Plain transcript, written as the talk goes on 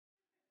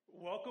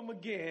Welcome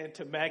again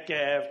to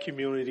MacAv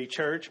Community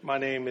Church. My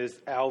name is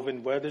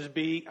Alvin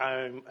Weathersby.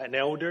 I'm an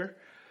elder.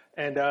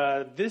 And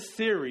this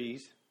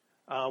series,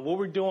 what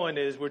we're doing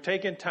is we're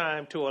taking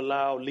time to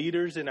allow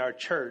leaders in our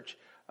church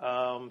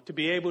to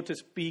be able to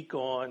speak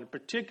on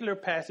particular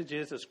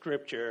passages of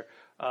Scripture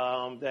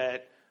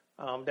that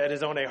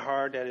is on their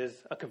heart, that is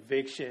a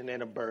conviction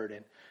and a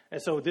burden.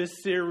 And so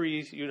this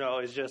series,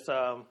 is just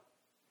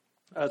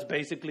us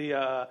basically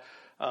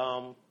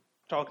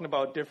talking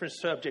about different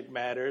subject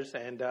matters,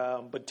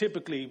 but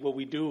typically what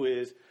we do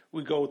is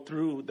we go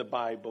through the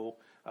Bible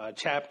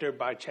chapter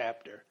by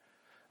chapter.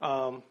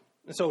 And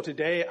so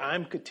today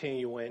I'm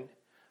continuing.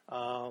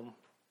 It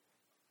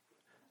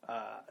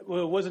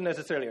wasn't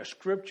necessarily a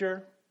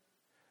scripture,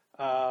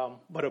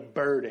 but a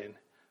burden,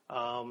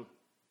 and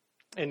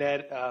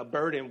that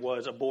burden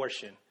was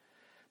abortion.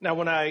 Now,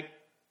 when I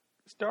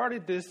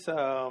started this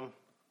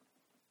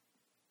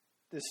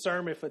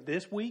sermon for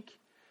this week,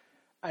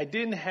 I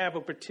didn't have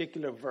a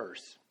particular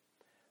verse.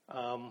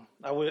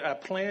 I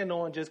planned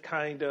on just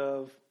kind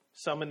of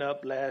summing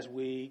up last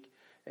week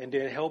and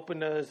then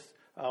helping us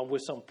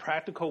with some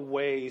practical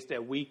ways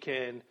that we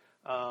can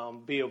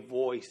be a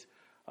voice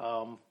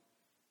for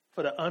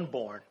the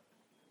unborn.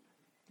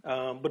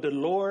 But the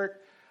Lord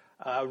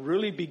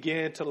really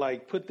began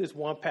to put this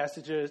one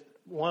passage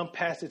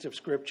of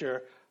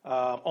Scripture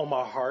on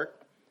my heart,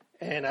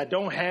 and I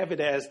don't have it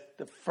as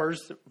the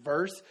first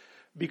verse.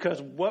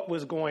 Because what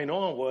was going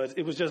on was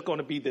it was just going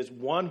to be this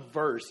one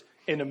verse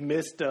in the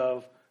midst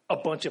of a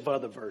bunch of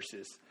other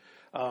verses.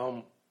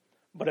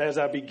 But as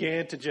I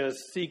began to just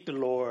seek the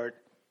Lord,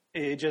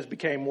 it just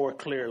became more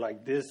clear,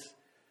 this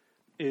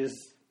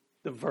is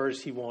the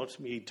verse he wants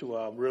me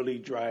to really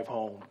drive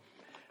home.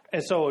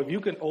 And so if you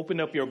can open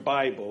up your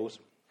Bibles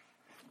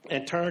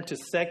and turn to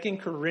 2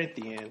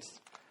 Corinthians,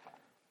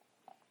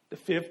 the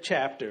 5th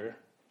chapter,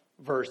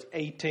 verse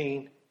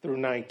 18 through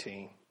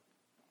 19.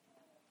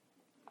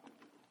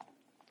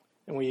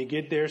 And when you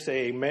get there,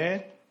 say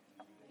amen.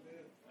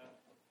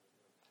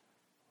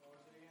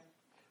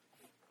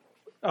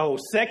 Oh,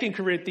 2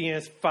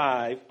 Corinthians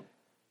 5,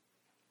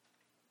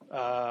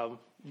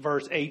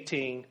 verse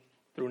 18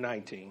 through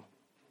 19.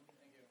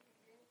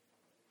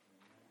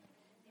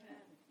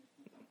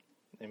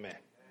 Amen.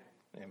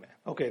 Amen.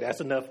 Okay, that's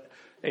enough.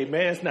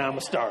 Amen. Now I'm going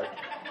to start.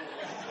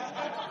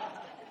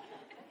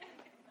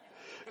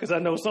 Because I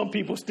know some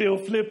people still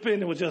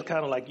flipping. It was just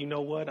kind of like, you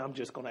know what? I'm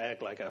just going to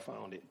act like I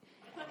found it.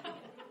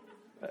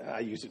 I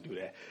used to do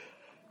that.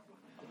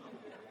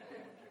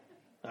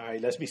 All right,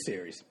 let's be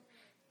serious.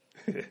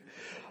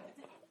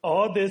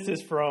 All this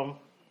is from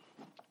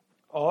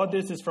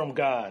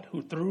God,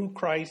 who through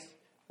Christ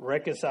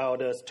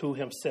reconciled us to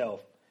himself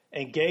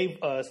and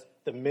gave us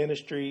the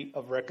ministry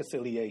of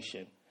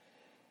reconciliation.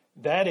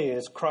 That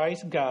is,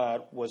 Christ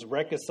God was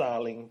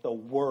reconciling the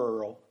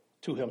world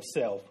to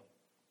himself,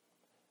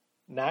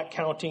 not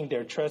counting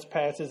their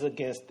trespasses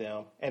against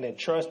them, and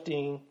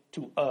entrusting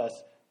to us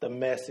the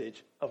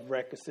message of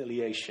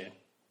reconciliation.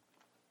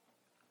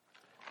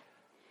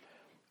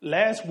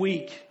 Last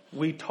week,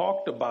 we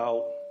talked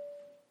about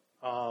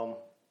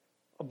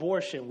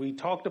abortion. We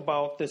talked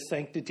about the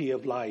sanctity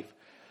of life.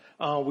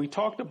 We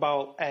talked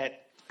about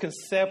at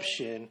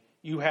conception,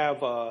 you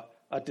have a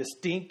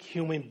distinct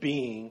human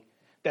being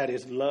that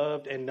is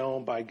loved and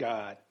known by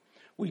God.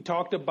 We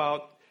talked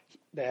about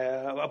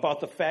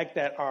the fact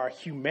that our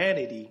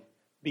humanity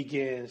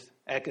begins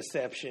at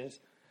conceptions,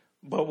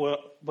 but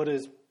what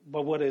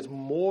is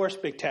more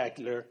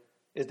spectacular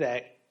is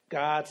that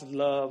God's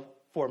love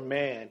for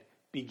man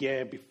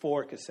began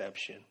before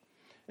conception.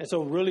 And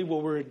so really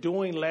what we were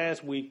doing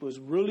last week was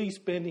really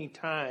spending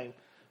time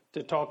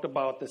to talk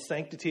about the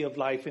sanctity of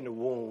life in the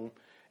womb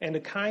and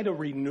to kind of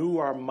renew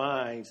our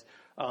minds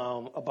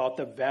about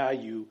the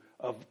value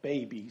of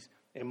babies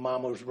in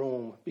mama's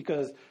womb.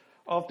 Because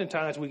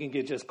oftentimes we can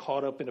get just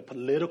caught up in the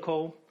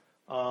political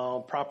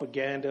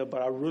propaganda,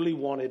 but I really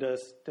wanted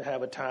us to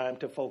have a time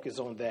to focus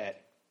on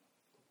that.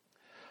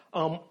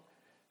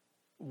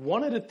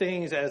 One of the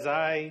things, as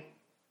I,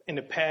 in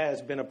the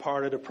past, been a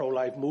part of the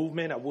pro-life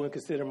movement, I wouldn't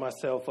consider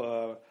myself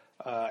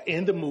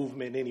in the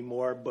movement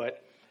anymore,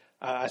 but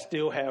I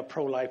still have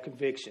pro-life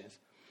convictions.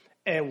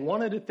 And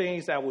one of the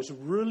things I was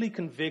really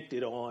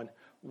convicted on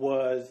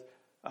was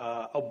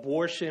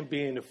abortion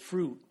being the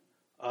fruit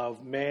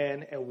of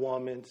man and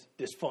woman's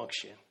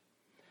dysfunction.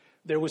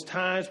 There was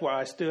times where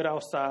I stood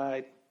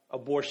outside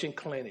abortion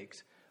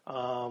clinics,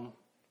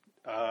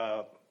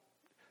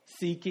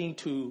 seeking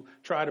to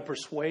try to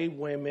persuade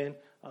women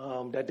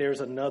that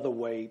there's another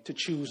way to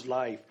choose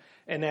life.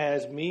 And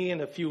as me and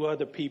a few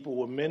other people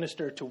would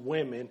minister to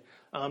women,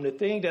 the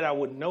thing that I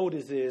would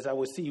notice is I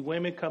would see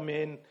women come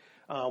in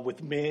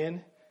with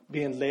men,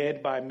 being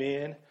led by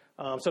men.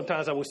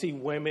 Sometimes I would see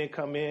women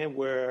come in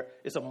where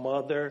it's a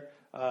mother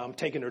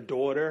taking her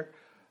daughter.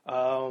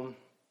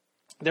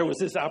 There was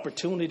this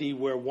opportunity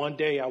where one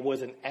day I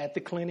wasn't at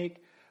the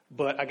clinic,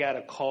 but I got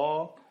a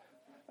call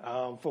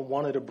from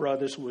one of the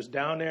brothers who was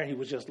down there. He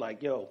was just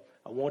like, yo,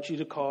 I want you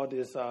to call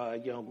this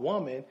young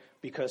woman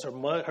because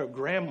her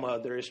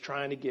grandmother is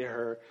trying to get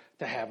her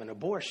to have an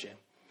abortion.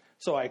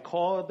 So I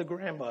called the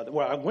grandmother.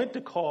 Well, I went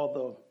to call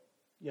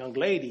the young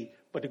lady,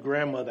 but the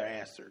grandmother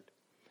answered.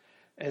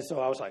 And so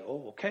I was like,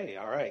 oh, okay,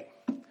 all right.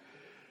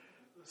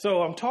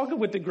 So I'm talking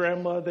with the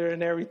grandmother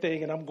and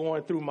everything, and I'm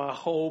going through my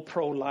whole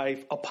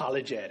pro-life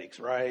apologetics,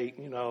 right?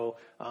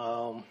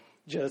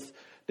 Just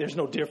there's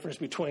no difference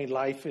between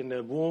life in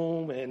the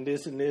womb and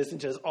this, and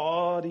just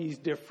all these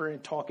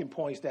different talking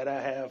points that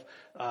I have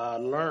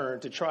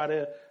learned to try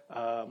to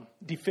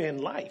defend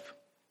life.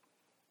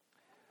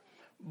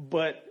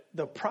 But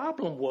the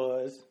problem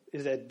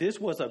is that this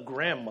was a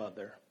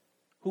grandmother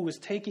who was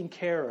taking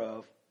care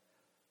of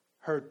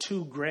her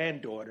two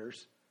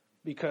granddaughters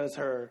because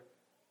her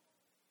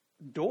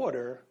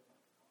daughter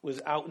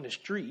was out in the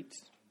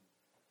streets,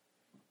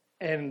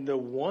 and the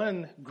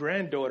one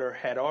granddaughter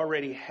had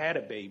already had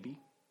a baby,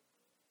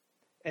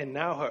 and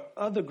now her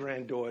other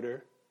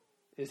granddaughter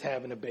is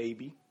having a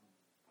baby,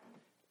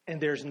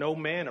 and there's no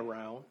man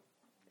around,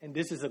 and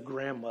this is a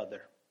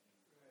grandmother.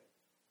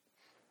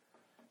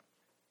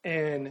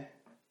 And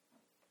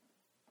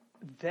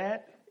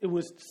it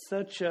was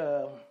such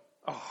a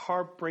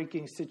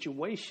heartbreaking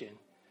situation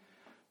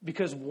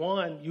because,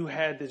 one, you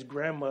had this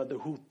grandmother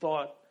who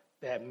thought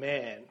that,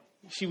 man,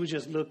 she was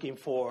just looking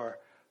for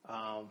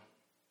to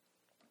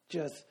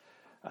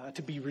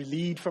be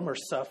relieved from her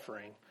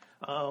suffering.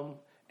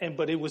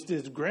 But it was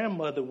this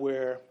grandmother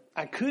where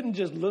I couldn't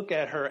just look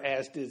at her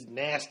as this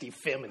nasty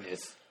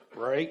feminist,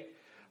 right?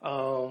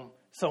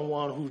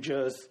 Someone who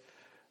just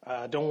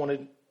don't want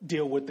to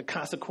deal with the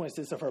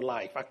consequences of her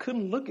life. I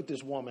couldn't look at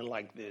this woman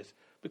like this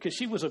because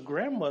she was a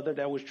grandmother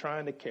that was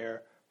trying to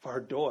care for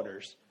her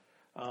daughters,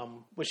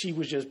 but she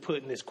was just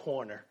put in this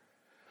corner.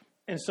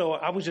 And so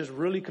I was just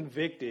really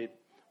convicted,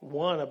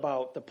 one,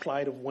 about the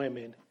plight of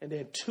women, and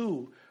then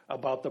two,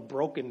 about the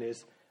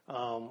brokenness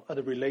of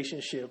the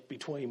relationship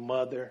between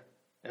mother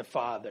and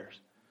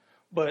fathers.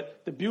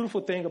 But the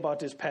beautiful thing about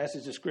this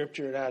passage of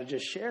scripture that I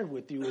just shared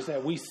with you is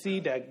that we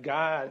see that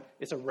God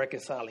is a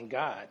reconciling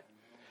God,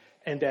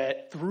 and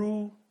that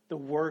through the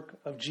work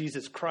of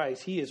Jesus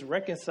Christ, he is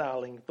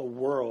reconciling the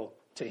world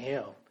to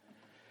him.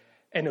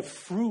 And the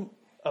fruit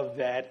of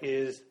that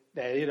is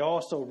that it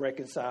also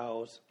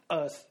reconciles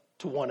us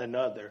to one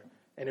another,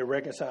 and it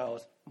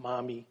reconciles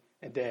mommy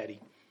and daddy.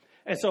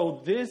 And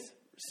so this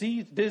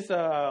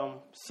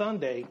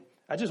Sunday,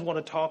 I just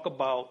want to talk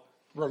about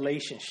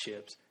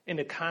relationships in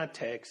the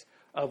context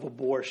of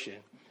abortion.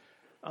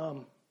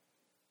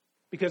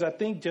 Because I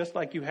think just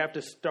like you have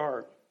to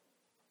start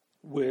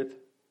with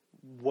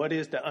what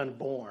is the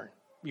unborn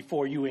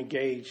before you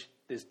engage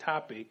this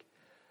topic,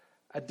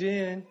 I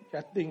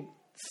think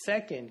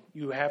second,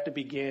 you have to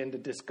begin to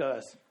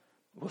discuss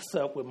what's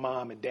up with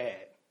mom and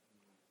dad.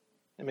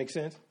 That makes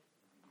sense?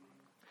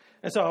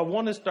 And so I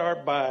want to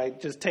start by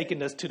just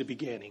taking us to the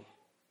beginning.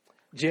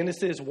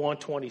 Genesis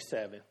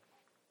 1:27.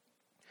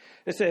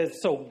 It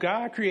says, so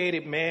God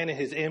created man in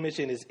his image,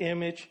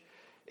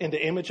 in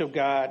the image of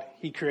God,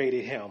 he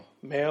created him.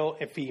 Male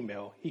and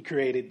female, he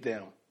created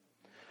them.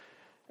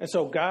 And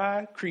so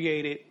God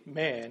created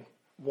man,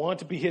 one,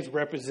 to be his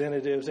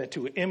representatives and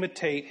to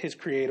imitate his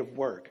creative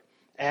work.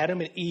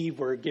 Adam and Eve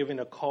were given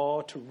a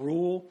call to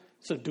rule,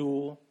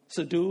 subdue,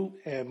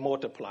 and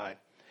multiply.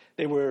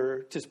 They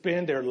were to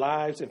spend their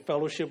lives in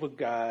fellowship with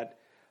God,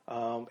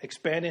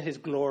 expanding his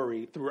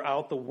glory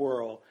throughout the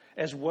world,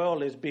 as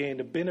well as being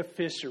the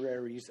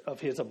beneficiaries of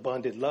his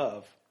abundant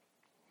love.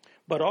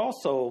 But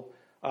also,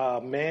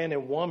 man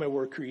and woman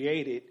were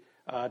created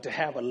to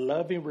have a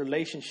loving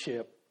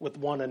relationship with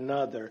one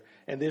another.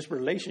 And this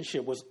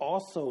relationship was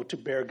also to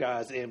bear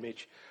God's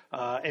image,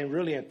 and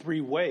really in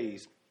three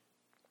ways.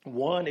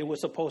 One, it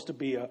was supposed to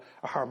be a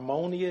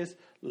harmonious,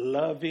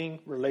 loving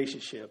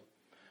relationship.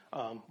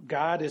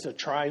 God is a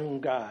triune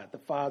God, the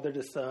Father,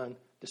 the Son,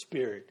 the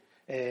Spirit.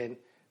 And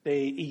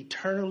they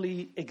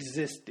eternally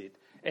existed,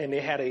 and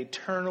they had an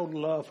eternal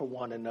love for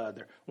one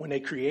another. When they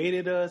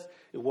created us,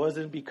 it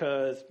wasn't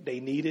because they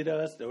needed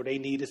us or they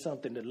needed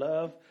something to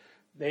love.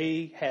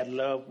 They had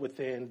love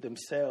within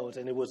themselves,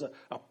 and it was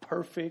a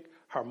perfect,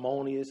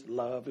 harmonious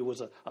love. It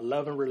was a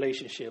loving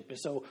relationship. And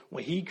so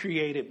when he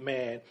created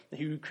man,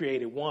 he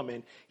created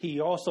woman,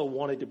 he also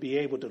wanted to be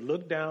able to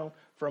look down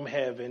from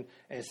heaven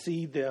and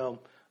see them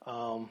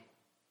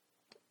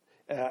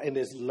in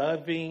this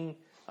loving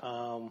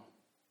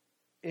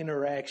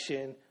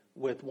interaction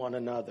with one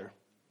another.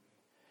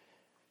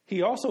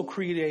 He also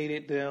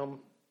created them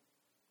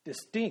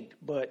distinct,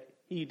 but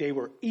they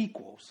were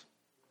equals.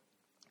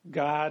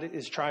 God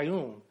is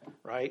triune,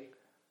 right?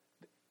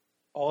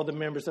 All the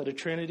members of the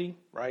Trinity,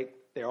 right?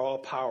 They're all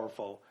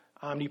powerful,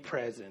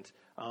 omnipresent.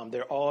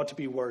 They're all to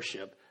be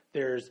worshipped.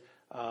 There's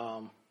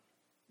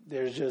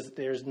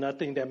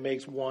nothing that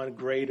makes one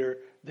greater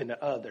than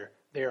the other.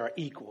 They are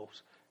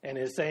equals. And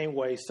in the same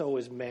way, so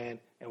is man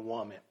and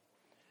woman.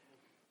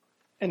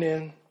 And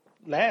then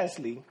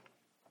lastly,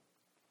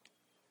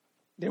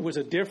 there was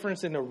a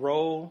difference in their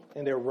role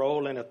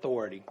and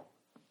authority.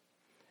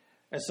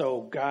 And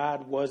so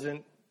God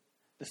wasn't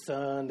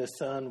the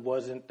Son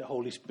wasn't the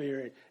Holy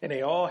Spirit, and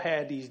they all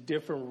had these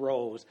different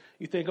roles.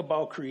 You think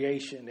about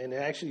creation, and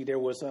actually there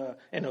was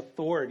an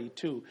authority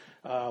too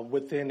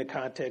within the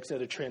context of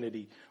the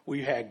Trinity, where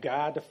you had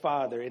God the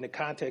Father in the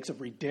context of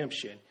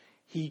redemption.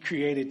 He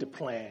created the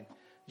plan.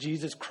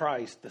 Jesus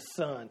Christ, the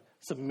Son,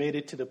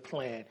 submitted to the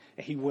plan,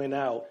 and he went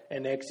out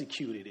and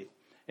executed it.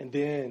 And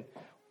then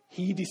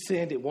he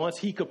descended. Once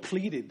he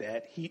completed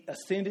that, he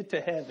ascended to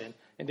heaven,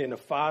 and then the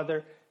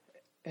Father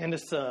and the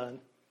Son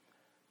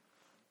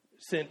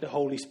sent the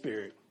Holy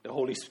Spirit. The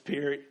Holy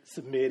Spirit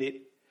submitted,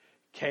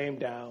 came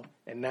down,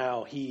 and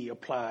now he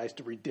applies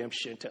the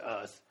redemption to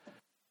us.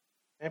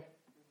 Okay?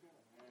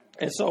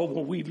 And so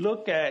when we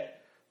look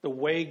at the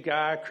way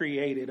God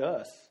created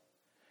us,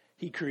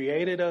 he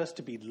created us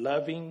to be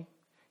loving.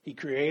 He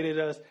created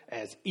us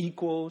as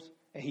equals,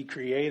 and he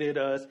created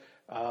us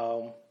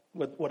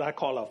with what I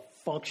call a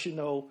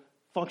functional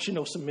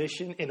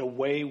submission, in a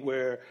way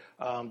where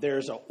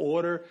there's an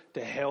order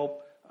to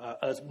help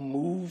us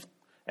move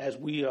as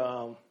we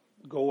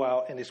go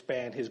out and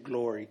expand his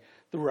glory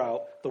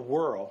throughout the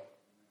world.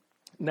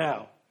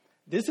 Now,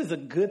 this is a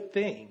good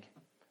thing.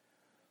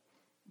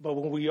 But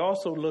when we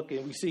also look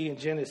and we see in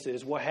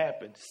Genesis what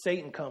happened,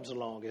 Satan comes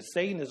along, and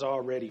Satan is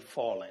already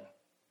fallen.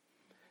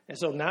 And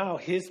so now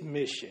his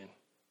mission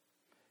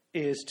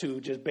is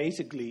to just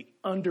basically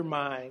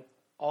undermine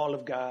all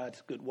of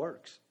God's good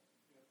works.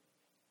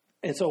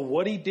 And so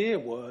what he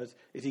did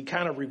is he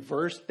kind of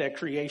reversed that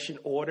creation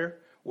order,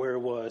 where it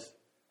was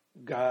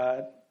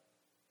God,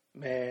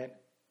 man,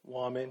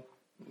 woman,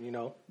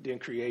 then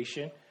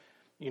creation.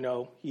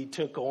 He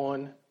took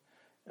on,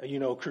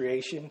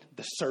 creation,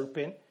 the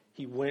serpent.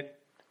 He went,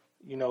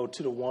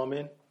 to the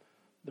woman.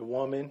 The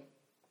woman,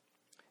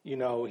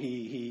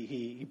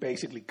 he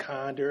basically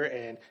conned her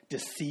and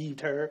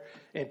deceived her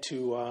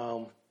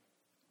into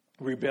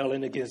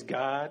rebelling against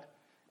God.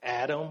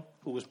 Adam,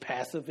 who was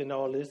passive in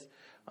all this,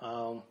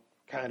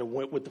 kind of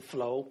went with the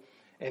flow,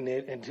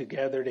 and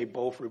together they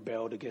both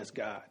rebelled against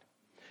God.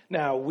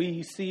 Now,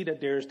 we see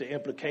that there's the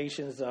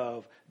implications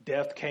of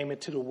death came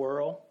into the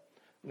world.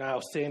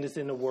 Now sin is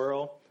in the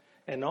world.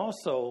 And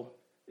also,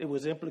 it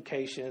was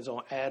implications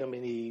on Adam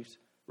and Eve's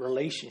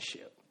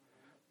relationship.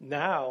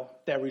 Now,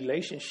 that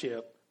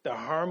relationship, the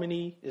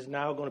harmony is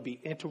now going to be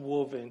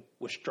interwoven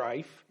with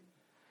strife.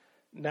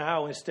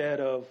 Now,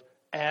 instead of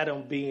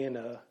Adam being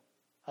a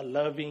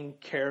loving,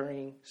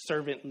 caring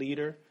servant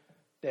leader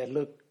that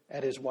looked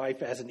at his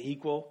wife as an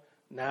equal,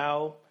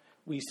 now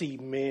we see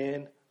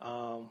men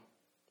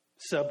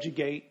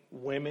subjugate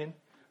women,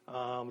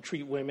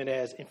 treat women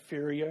as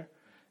inferior.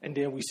 And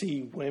then we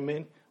see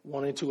women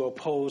wanting to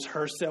oppose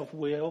her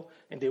self-will.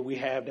 And then we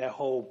have that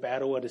whole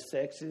battle of the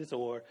sexes,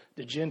 or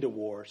the gender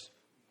wars.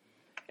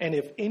 And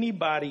if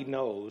anybody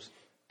knows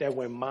that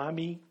when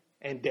mommy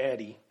and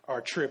daddy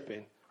are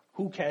tripping,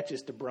 who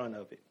catches the brunt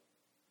of it?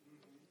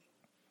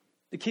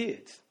 The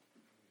kids.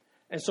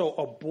 And so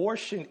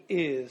abortion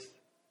is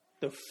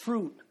the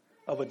fruit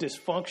of a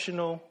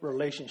dysfunctional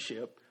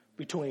relationship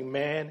between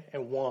man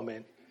and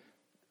woman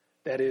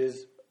that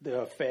is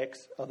the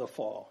effects of the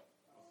fall.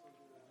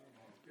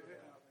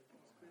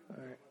 All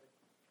right.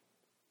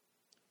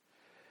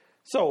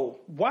 So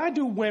why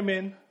do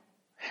women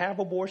have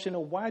abortion,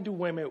 or why do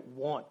women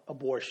want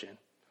abortion?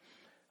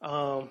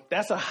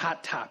 That's a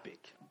hot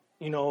topic,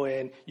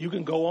 and you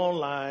can go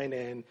online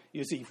and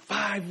you see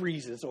 5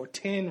 reasons or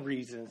 10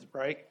 reasons,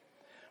 right?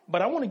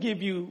 But I want to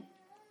give you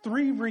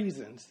 3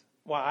 reasons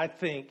why I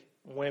think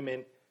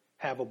women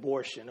have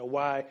abortion, or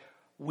why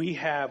we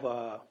have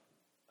a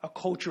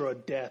culture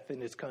of death in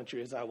this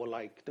country, as I would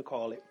like to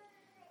call it.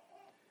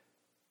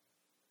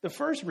 The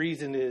first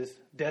reason is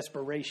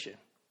desperation.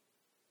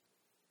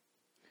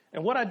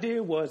 And what I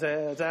did was,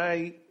 as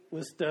I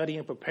was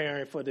studying,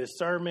 preparing for this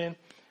sermon,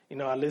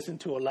 I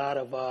listened to a lot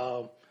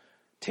of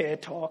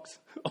TED Talks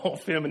on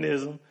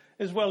feminism,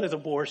 as well as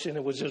abortion.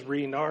 It was just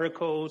reading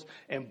articles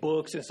and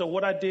books. And so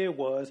what I did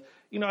was,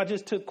 I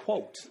just took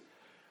quotes.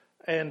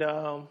 And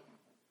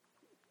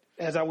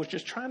as I was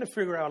just trying to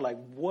figure out,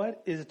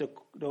 what is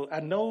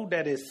I know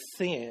that it's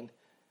sin,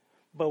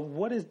 but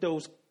what is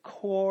those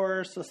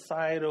core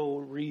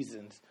societal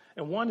reasons?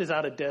 And one is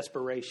out of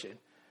desperation.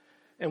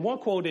 And one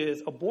quote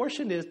is,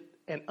 abortion is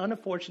an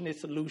unfortunate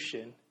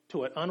solution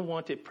to an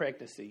unwanted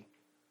pregnancy.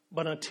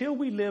 But until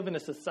we live in a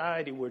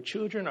society where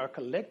children are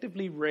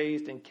collectively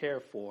raised and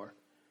cared for,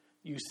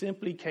 you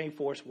simply can't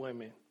force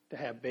women to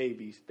have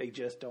babies they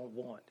just don't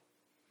want.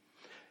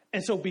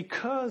 And so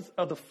because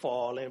of the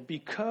fall, and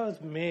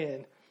because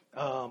men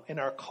in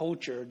our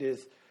culture,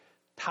 this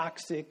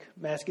toxic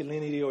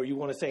masculinity, or you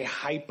want to say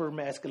hyper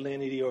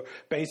masculinity, or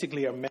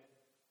basically a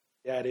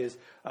that is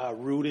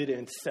rooted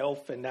in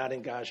self and not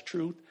in God's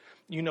truth.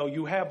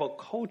 You have a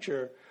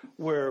culture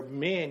where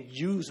men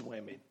use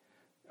women,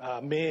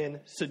 men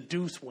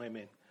seduce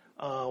women,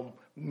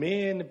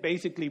 men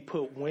basically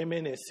put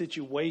women in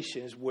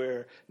situations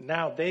where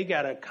now they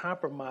got to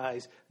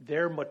compromise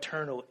their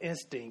maternal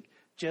instinct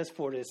just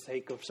for the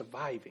sake of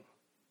surviving.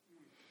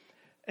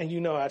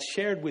 And, I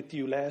shared with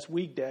you last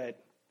week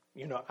that,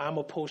 I'm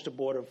a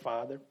post-abortive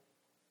father.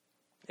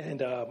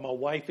 And my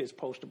wife is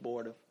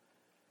post-abortive.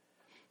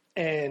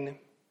 And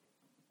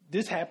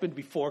this happened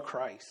before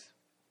Christ.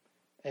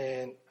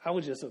 And I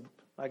was just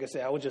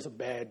a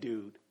bad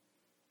dude.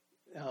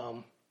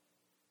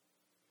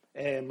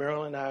 And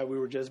Marilyn and I, we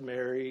were just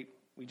married.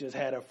 We just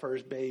had our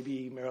first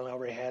baby. Marilyn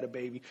already had a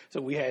baby.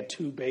 So we had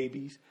 2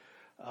 babies.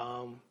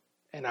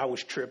 And I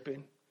was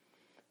tripping.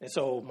 And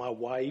so my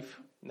wife,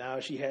 now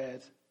she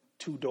has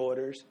 2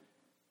 daughters.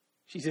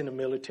 She's in the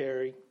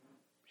military.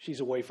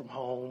 She's away from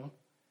home.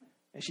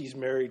 And she's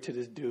married to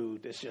this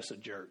dude that's just a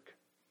jerk,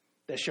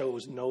 that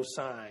shows no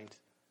signs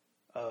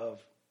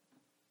of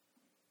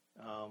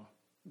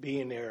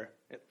being there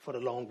for the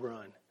long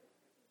run.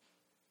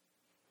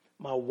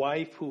 My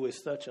wife, who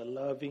is such a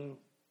loving,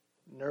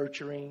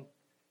 nurturing,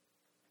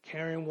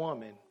 caring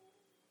woman,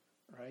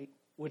 right?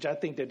 Which I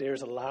think that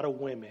there's a lot of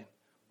women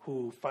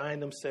who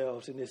find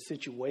themselves in this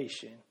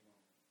situation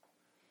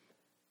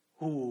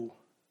who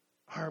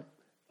aren't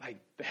like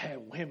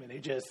bad women. They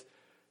just,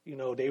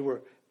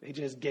 they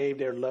just gave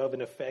their love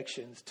and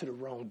affections to the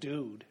wrong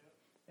dude.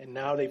 And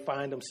now they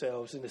find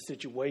themselves in a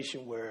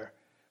situation where,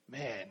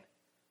 man,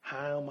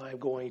 how am I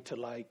going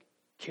to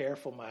care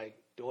for my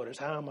daughters?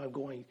 How am I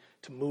going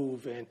to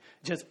move? And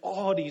just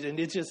all these, and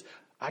it's just,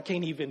 I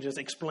can't even just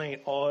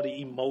explain all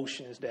the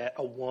emotions that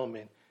a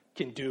woman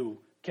can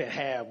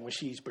have when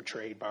she's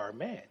betrayed by her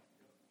man.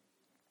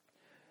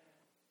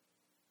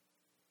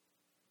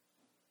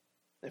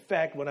 In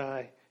fact, when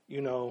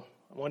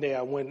one day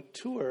I went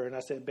to her and I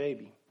said,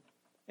 baby,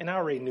 and I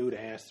already knew the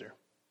answer.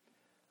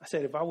 I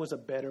said, if I was a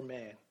better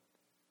man,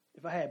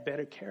 if I had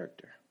better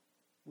character,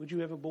 would you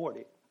have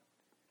aborted?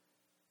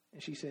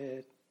 And she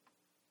said,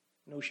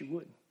 no, she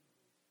wouldn't.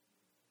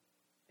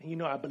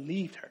 And, I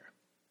believed her.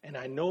 And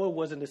I know it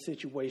wasn't a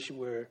situation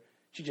where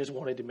she just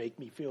wanted to make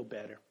me feel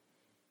better.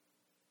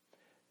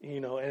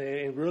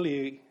 And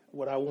really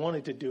what I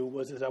wanted to do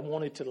was I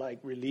wanted to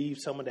relieve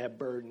some of that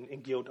burden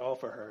and guilt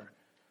off of her.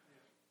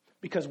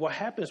 Because what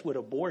happens with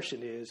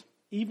abortion is,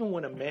 even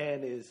when a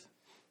man is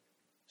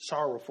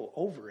sorrowful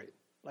over it,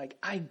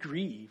 I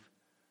grieve,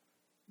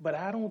 but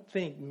I don't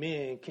think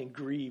men can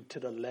grieve to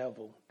the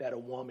level that a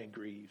woman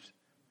grieves,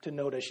 to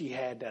know that she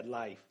had that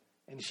life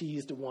and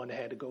she's the one that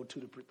had to go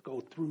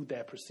through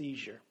that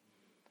procedure.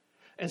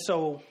 And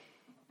so,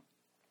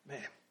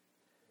 man,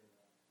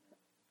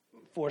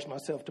 forced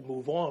myself to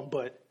move on,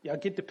 but y'all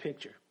get the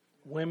picture.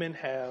 Women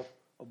have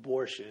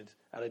abortions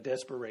out of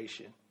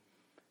desperation,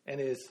 and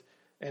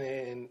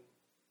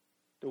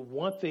the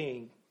one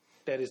thing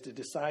that is the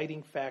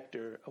deciding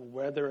factor of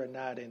whether or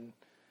not, and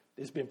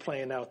it's been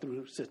playing out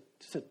through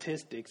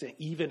statistics, and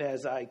even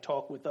as I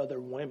talk with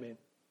other women,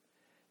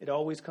 it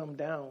always comes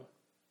down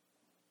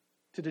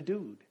to the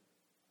dude,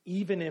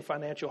 even in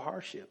financial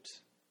hardships.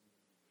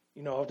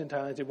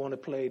 Oftentimes they want to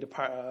play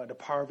the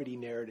poverty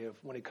narrative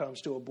when it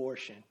comes to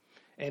abortion,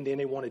 and then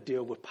they want to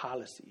deal with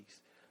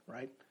policies,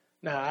 right?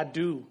 Now, I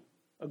do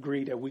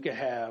agree that we can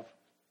have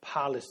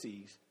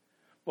policies,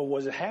 but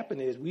what's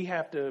happening is we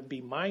have to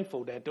be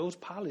mindful that those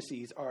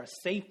policies are a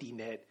safety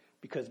net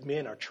because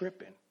men are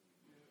tripping.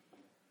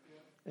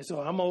 And so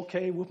I'm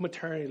okay with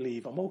maternity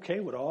leave. I'm okay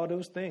with all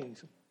those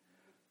things.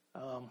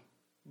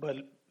 But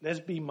let's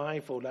be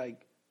mindful,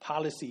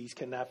 policies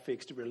cannot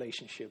fix the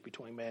relationship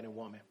between man and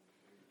woman.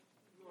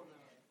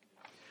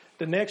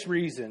 The next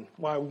reason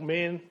why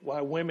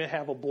women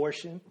have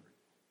abortion,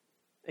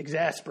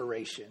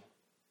 exasperation.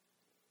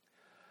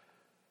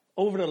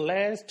 Over the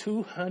last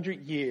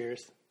 200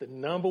 years, the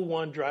number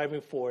one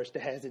driving force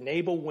that has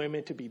enabled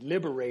women to be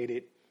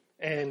liberated,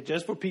 and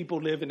just for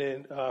people living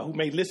in, who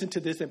may listen to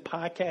this in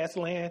podcast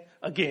land,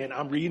 again,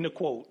 I'm reading a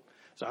quote,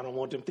 so I don't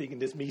want them thinking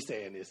this me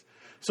saying this.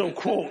 So,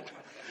 quote,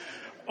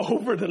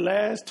 over the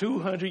last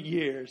 200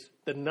 years,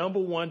 the number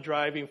one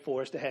driving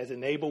force that has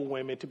enabled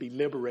women to be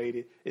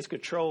liberated is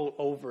control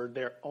over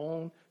their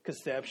own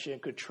conception,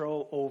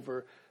 control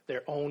over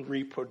their own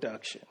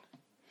reproduction.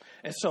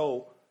 And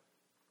so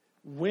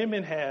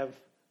women have,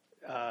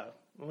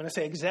 when I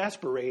say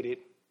exasperated,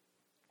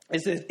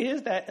 it says,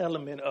 is that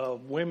element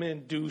of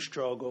women do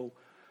struggle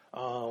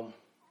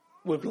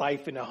with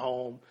life in the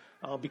home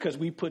because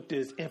we put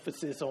this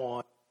emphasis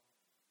on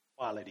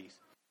qualities.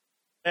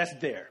 That's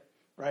there,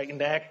 right?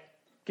 And that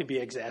can be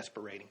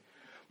exasperating.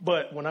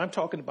 But what I'm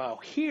talking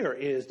about here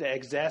is the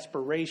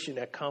exasperation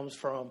that comes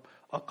from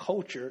a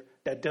culture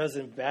that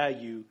doesn't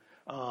value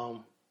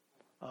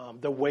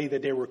the way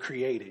that they were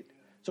created.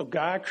 So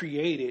God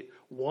created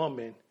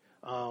woman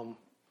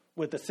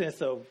with a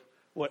sense of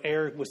what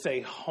Eric would say,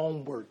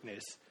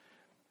 homeworkness,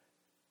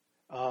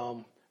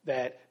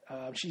 that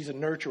she's a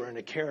nurturer and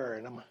a carer.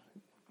 And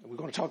we're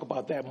going to talk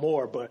about that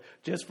more. But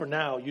just for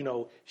now,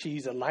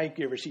 she's a life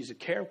giver. She's a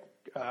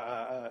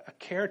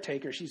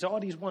caretaker. She's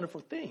all these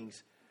wonderful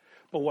things.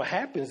 But what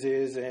happens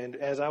is, and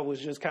as I was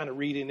just kind of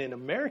reading in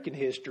American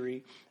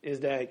history,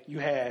 is that you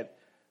had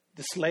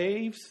the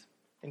slaves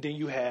and then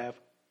you have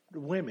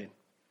the women.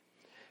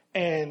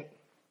 And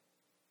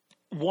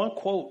one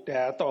quote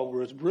that I thought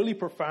was really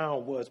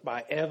profound was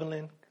by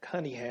Evelyn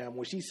Cunningham,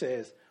 where she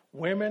says,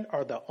 women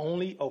are the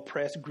only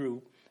oppressed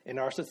group in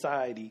our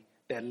society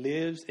that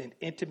lives in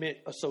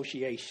intimate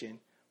association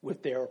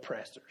with their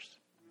oppressors.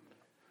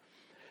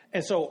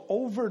 And so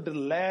over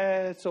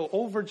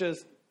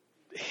just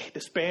the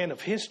span of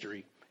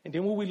history, and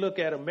then when we look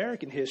at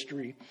American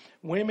history,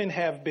 women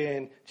have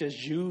been just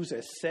used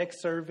as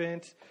sex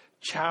servants,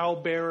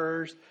 child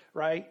bearers,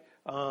 right?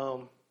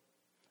 And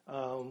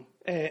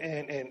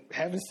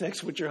having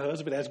sex with your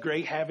husband, that's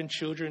great. Having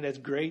children, that's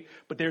great.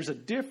 But there's a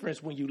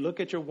difference when you look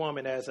at your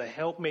woman as a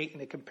helpmate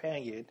and a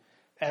companion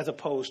as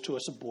opposed to a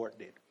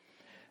subordinate.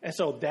 And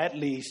so that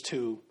leads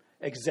to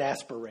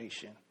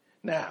exasperation.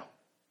 Now,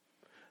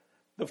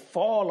 the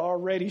fall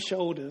already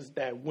showed us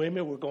that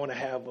women were going to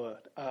have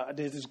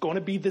there's going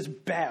to be this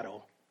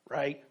battle,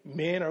 right?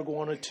 Men are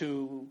going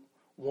to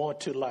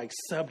want to like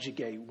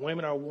subjugate.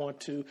 Women are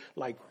want to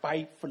like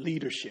fight for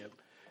leadership.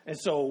 And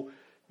so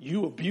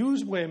you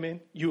abuse women,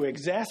 you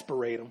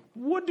exasperate them.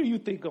 What do you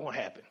think going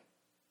to happen?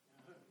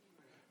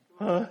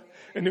 Huh?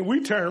 And then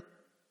we turn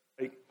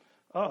like,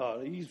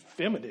 oh, these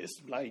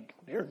feminists, like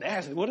they're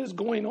nasty. What is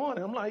going on?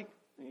 And I'm like,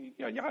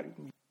 y'all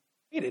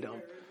hated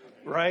them,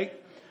 right?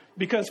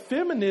 Because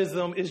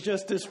feminism is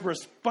just this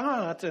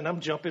response, and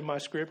I'm jumping my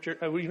scripture.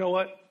 You know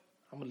what?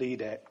 I'm going to leave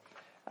that.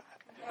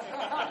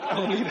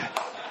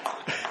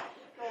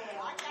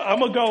 I'm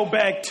going to go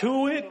back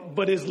to it,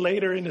 but it's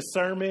later in the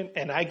sermon,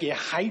 and I get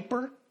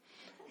hyper,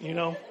 you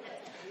know.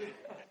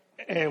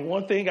 And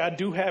one thing I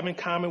do have in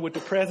common with the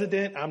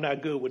president, I'm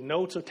not good with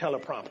notes or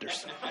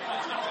teleprompters.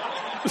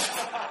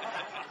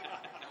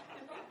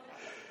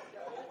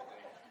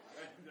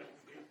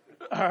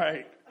 All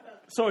right.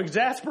 So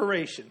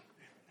exasperation.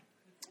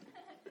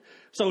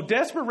 So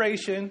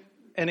desperation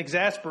and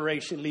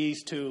exasperation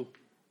leads to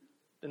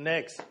the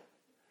next,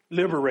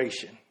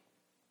 liberation.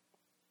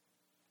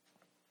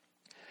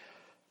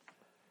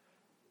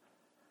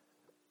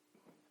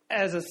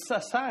 As a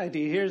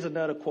society, here's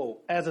another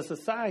quote. As a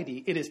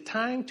society, it is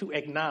time to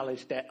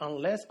acknowledge that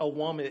unless a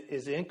woman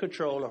is in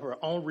control of her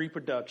own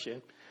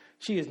reproduction,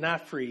 she is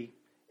not free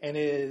and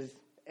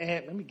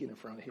let me get in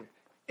front of here.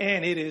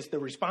 And it is the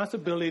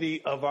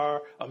responsibility of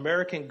our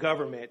American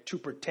government to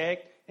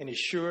protect and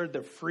ensure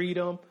the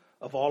freedom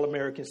of all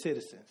American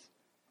citizens.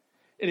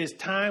 It is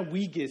time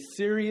we get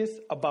serious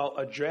about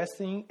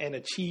addressing and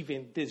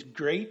achieving this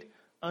great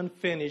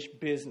unfinished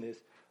business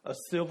of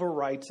civil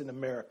rights in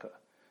America.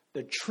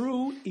 The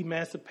true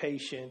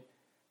emancipation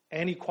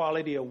and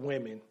equality of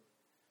women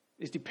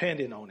is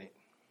dependent on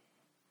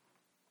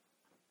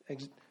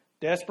it.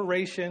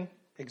 Desperation,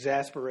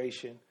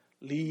 exasperation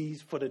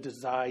leads for the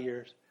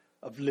desires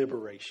of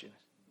liberation.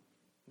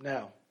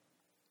 Now,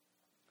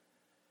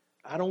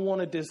 I don't want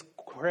to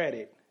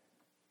discredit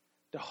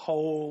the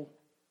whole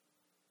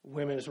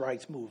women's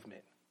rights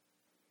movement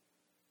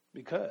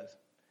because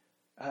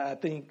I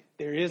think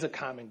there is a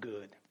common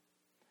good.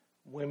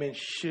 Women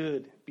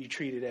should be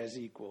treated as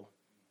equal.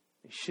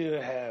 They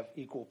should have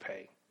equal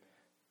pay.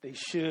 They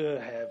should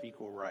have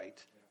equal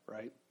rights,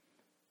 right?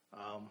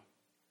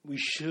 We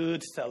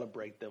should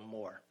celebrate them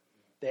more.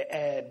 They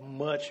add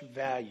much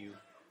value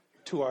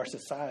to our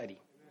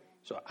society.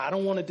 So I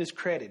don't want to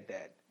discredit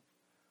that.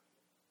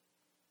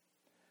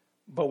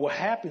 But what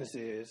happens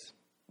is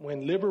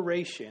when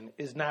liberation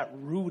is not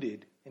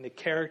rooted in the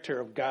character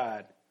of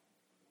God,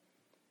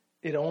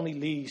 it only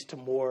leads to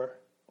more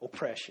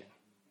oppression.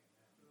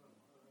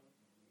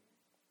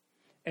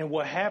 And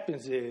what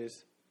happens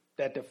is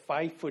that the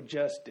fight for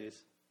justice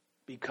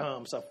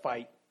becomes a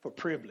fight for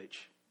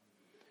privilege.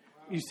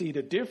 You see,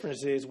 the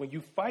difference is when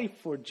you fight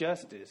for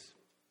justice,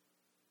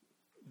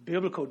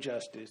 biblical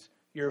justice,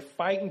 you're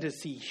fighting to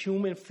see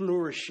human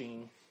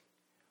flourishing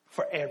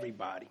for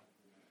everybody.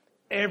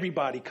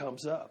 Everybody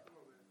comes up.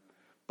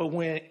 But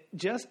when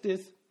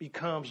justice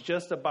becomes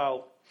just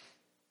about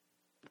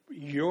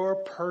your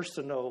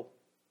personal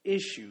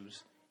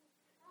issues,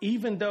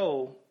 even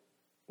though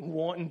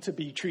wanting to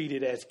be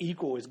treated as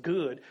equal is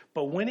good,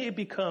 but when it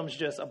becomes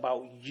just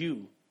about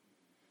you,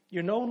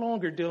 you're no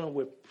longer dealing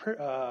with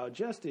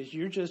justice.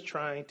 You're just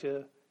trying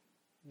to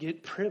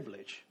get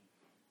privilege.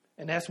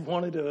 And that's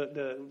one of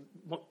the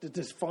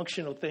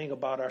dysfunctional thing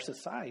about our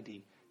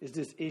society is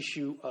this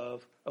issue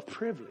of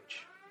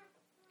privilege.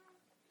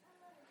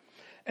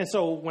 And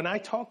so when I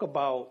talk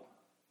about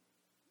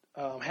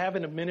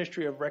having a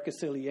ministry of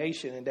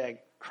reconciliation and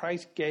that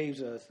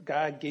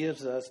God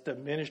gives us the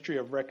ministry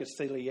of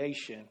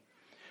reconciliation,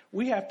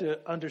 we have to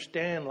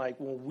understand, like,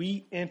 when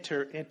we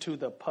enter into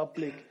the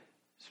public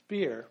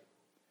sphere,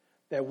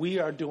 that we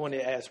are doing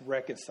it as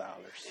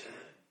reconcilers.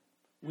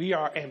 We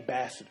are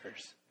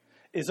ambassadors.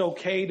 It's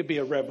okay to be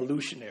a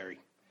revolutionary,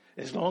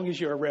 as long as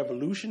you're a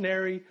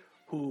revolutionary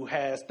who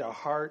has the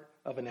heart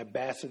of an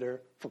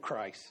ambassador for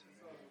Christ.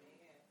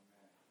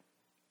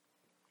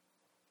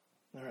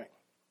 All right.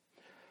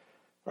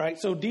 All right,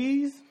 so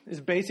these is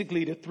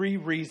basically the three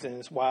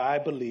reasons why I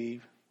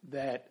believe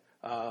that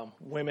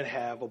women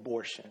have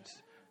abortions.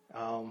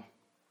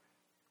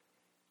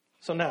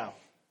 So now,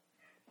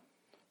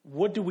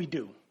 what do we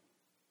do?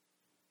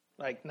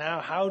 Like now,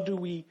 how do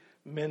we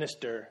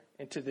minister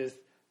into this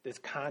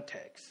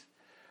context?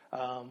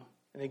 And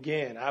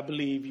again, I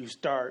believe you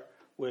start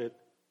with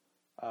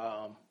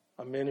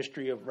a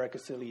ministry of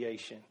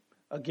reconciliation.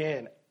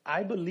 Again,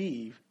 I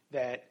believe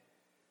that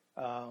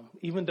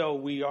even though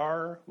we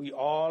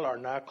all are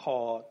not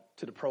called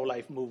to the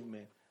pro-life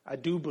movement, I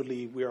do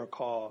believe we are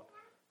called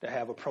to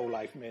have a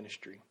pro-life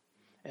ministry.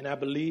 And I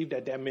believe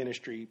that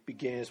ministry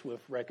begins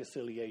with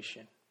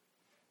reconciliation.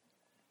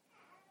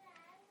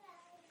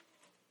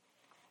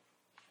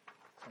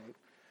 Right.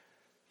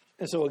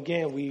 And so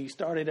again, we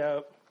started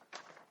out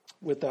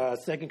with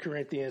 2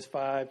 Corinthians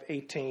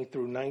 5:18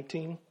 through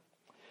 19.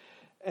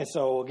 And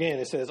so again,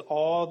 it says,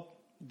 all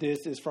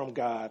this is from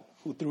God,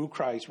 who through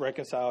Christ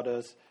reconciled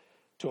us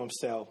to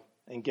himself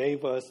and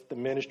gave us the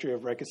ministry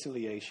of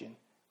reconciliation.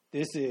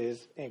 This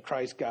is, in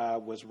Christ,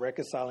 God was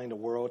reconciling the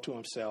world to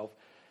himself,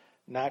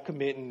 not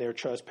committing their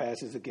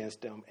trespasses against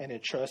them, and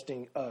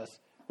entrusting us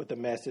with the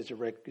message of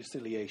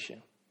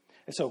reconciliation.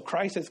 And so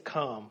Christ has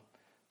come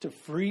to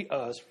free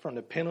us from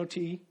the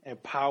penalty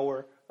and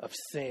power of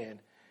sin.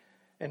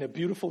 And the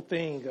beautiful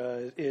thing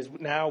is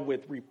now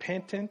with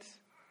repentance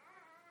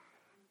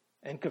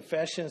and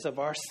confessions of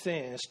our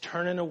sins,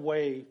 turning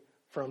away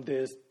from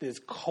this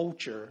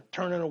culture,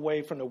 turning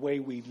away from the way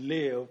we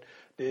live,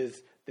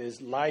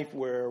 this life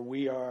where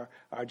we are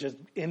just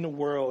in the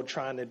world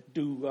trying to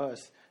do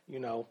us,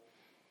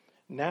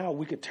 Now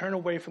we could turn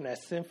away from that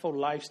sinful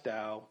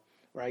lifestyle,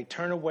 right?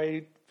 Turn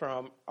away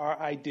from our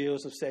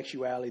ideals of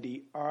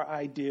sexuality, our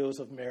ideals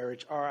of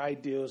marriage, our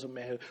ideals of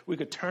manhood. We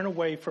could turn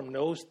away from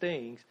those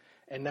things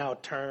and now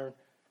turn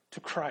to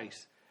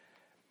Christ.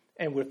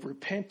 And with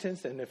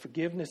repentance and the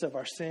forgiveness of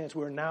our sins,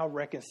 we're now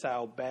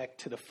reconciled back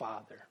to the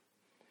Father.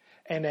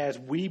 And as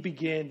we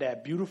begin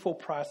that beautiful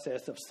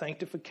process of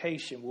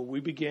sanctification, where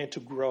we begin to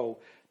grow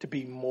to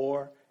be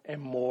more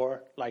and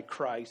more like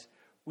Christ,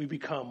 we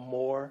become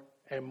more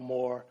and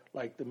more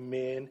like the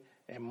men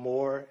and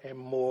more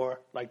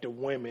like the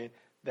women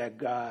that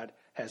God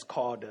has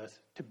called us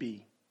to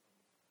be.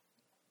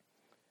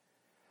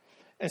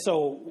 And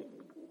so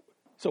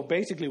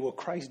basically what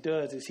Christ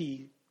does is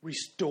he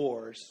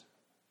restores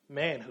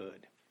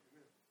manhood.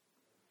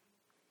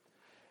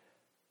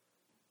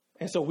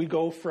 And so we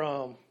go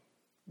from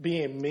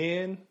being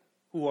men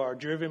who are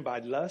driven by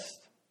lust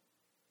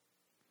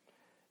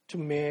to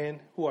men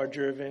who are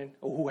driven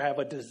or who have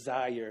a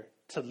desire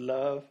to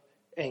love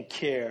and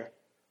care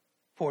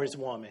for his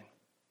woman.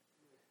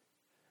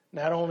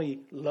 Not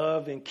only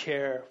love and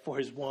care for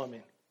his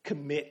woman,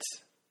 commits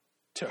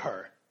to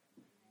her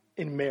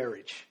in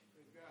marriage.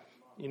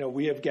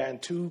 We have gotten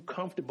too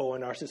comfortable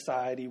in our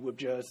society with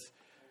just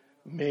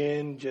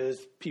men,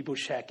 just people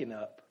shacking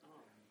up.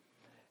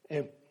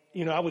 And,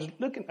 I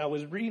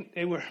was reading,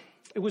 it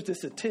was the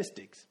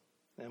statistics.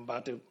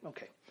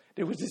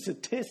 There was a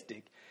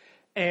statistic,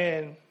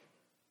 and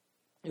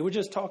it was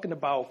just talking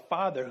about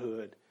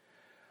fatherhood.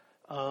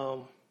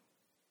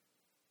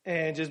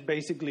 And just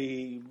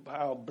basically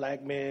how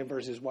black men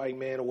versus white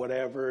men or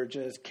whatever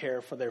just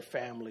care for their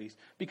families,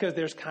 because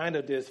there's kind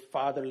of this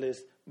fatherless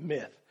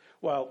myth.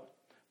 Well,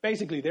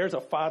 basically there's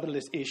a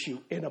fatherless issue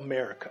in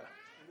America,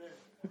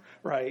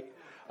 right?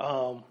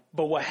 But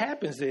what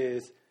happens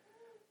is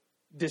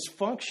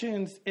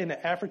dysfunctions in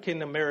the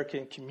African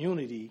American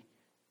community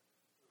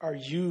are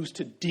used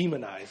to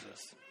demonize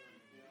us.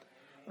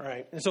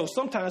 Right. And so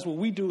sometimes what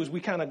we do is we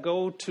kind of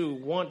go to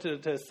one to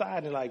the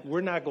side and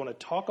we're not going to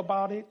talk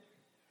about it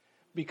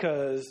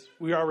because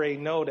we already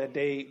know that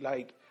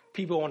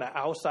people on the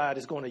outside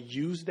is going to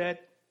use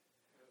that.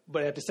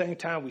 But at the same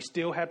time, we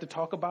still have to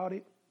talk about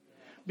it,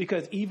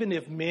 because even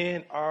if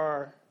men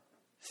are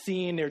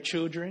seeing their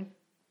children,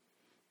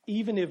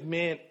 even if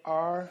men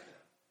are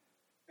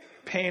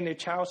paying their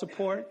child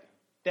support,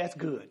 that's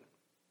good.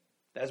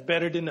 That's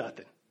better than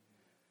nothing.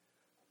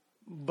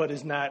 But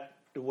it's not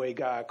the way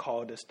God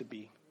called us to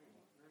be.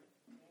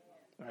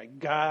 All right,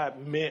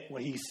 God meant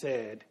what he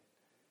said,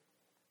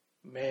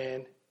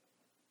 man,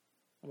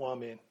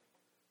 woman,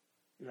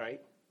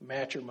 right?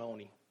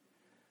 Matrimony.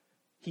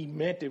 He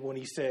meant it when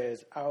he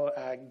says,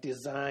 I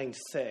designed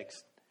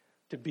sex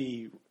to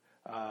be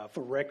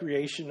for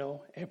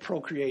recreational and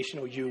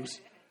procreational use.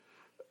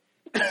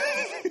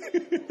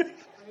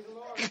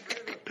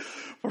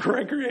 For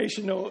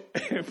recreational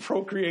and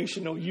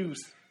procreational use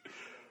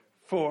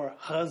for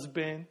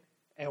husband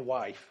and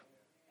wife.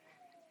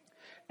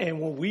 And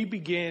when we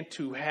begin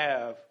to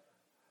have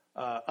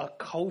a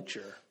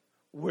culture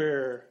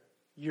where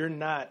you're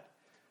not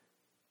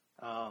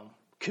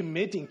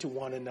committing to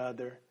one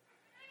another,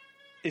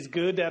 it's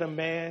good that a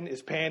man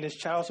is paying his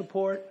child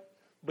support,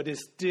 but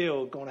it's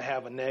still going to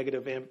have a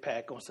negative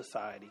impact on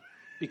society,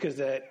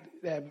 because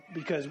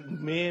because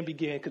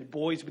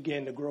boys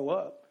begin to grow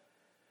up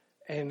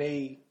and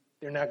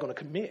they're not going to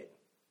commit.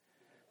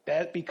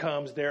 That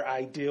becomes their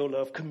ideal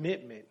of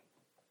commitment.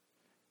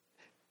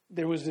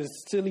 There was this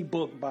silly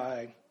book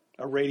by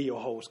a radio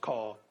host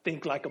called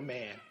Think Like a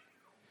Man,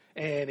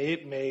 and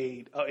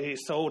it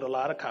sold a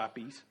lot of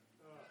copies.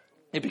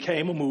 It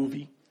became a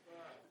movie,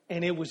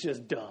 and it was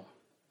just dumb.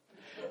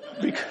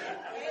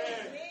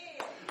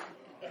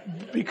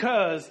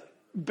 Because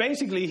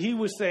basically he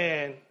was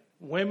saying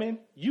women,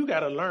 you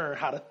got to learn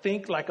how to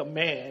think like a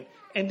man.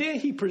 And then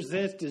he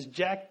presents this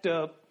jacked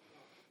up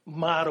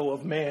model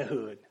of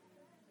manhood,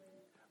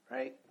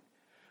 right?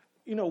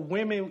 You know,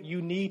 women,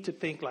 you need to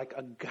think like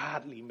a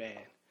godly man.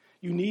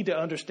 You need to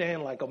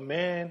understand like a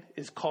man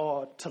is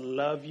called to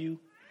love you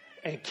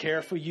and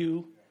care for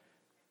you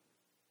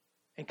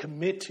and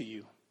commit to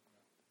you.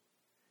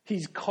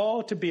 He's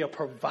called to be a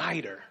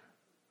provider,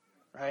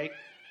 right?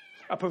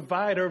 A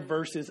provider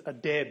versus a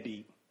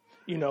deadbeat.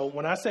 You know,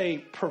 when I say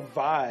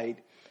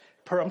provide,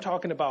 I'm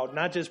talking about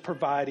not just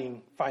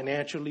providing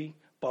financially,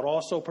 but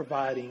also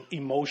providing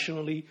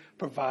emotionally,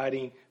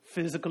 providing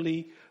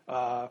physically,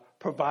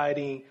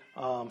 providing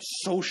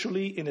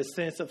socially, in the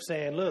sense of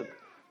saying, look,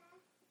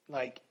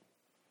 like,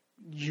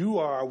 you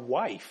are a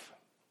wife,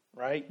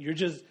 right?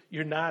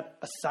 You're not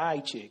a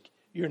side chick.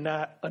 You're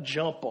not a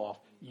jump off.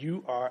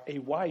 You are a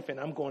wife, and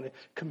I'm going to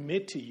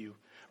commit to you,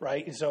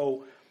 right? And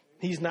so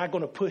he's not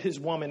going to put his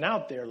woman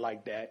out there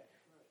like that,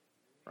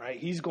 right?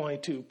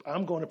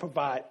 I'm going to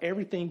provide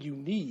everything you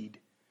need.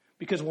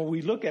 Because when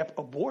we look at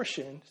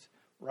abortions,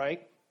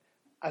 right,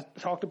 I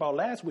talked about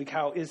last week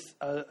how it's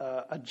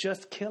a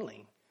just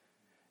killing.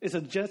 It's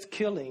a just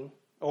killing,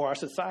 or our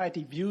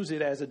society views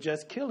it as a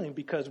just killing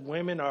because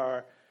women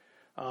are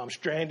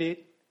stranded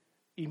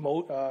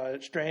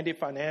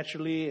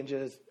financially and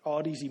just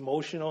all these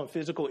emotional and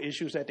physical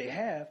issues that they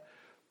have.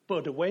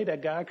 But the way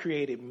that God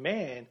created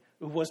man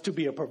was to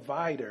be a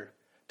provider,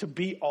 to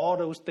be all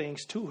those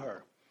things to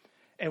her.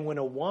 And when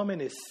a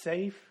woman is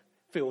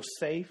feels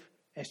safe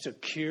and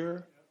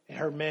secure in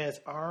her man's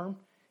arm,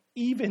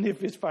 even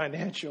if it's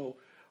financial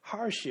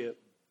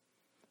hardship,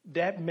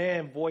 that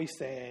man voice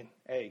saying,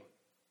 hey,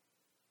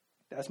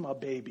 that's my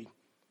baby.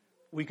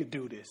 We could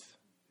do this.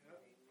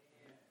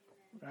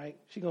 Right?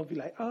 She's going to be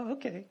like, oh,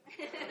 okay.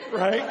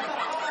 Right?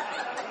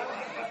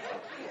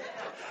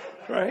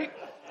 Right?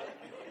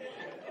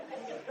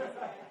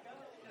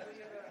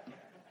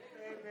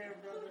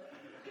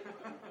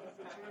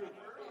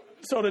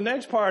 So the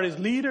next part is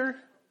leader.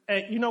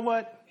 And you know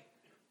what?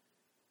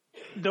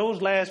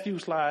 Those last few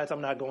slides,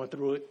 I'm not going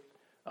through it.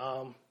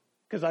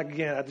 Because, I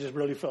just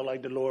really felt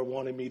like the Lord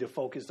wanted me to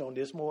focus on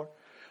this more.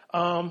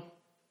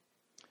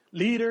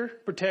 Leader,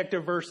 protector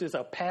versus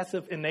a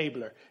passive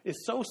enabler.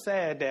 It's so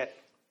sad that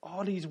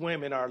all these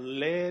women are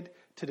led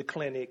to the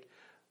clinic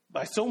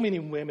so many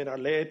women are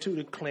led to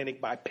the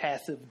clinic by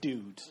passive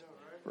dudes,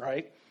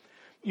 right?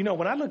 You know,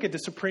 when I look at the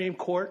Supreme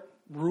Court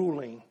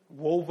ruling,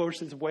 Roe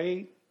versus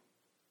Wade,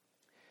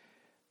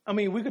 I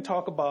mean, we could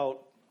talk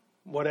about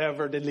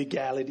whatever the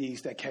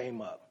legalities that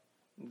came up.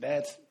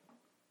 That's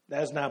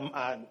not,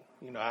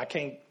 I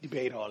can't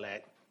debate all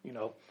that. You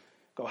know,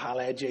 go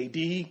holler at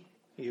JD.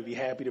 He'll be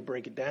happy to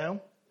break it down.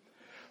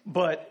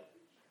 But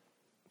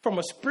from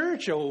a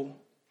spiritual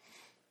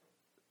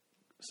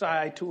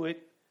side to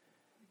it,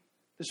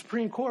 the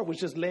Supreme Court was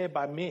just led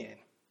by men.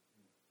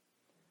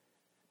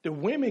 The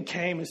women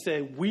came and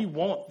said, we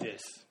want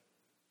this.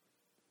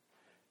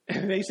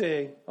 And they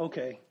say,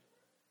 okay.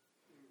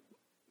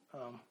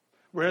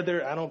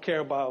 Rather, I don't care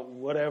about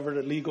whatever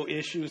the legal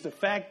issues. The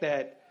fact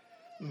that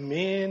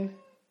men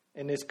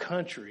in this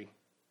country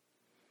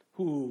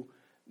who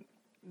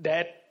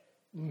that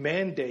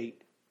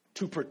mandate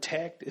to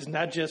protect is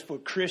not just for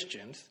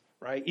Christians,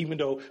 right? Even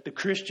though the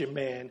Christian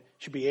man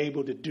should be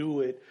able to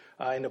do it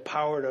in the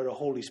power of the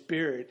Holy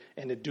Spirit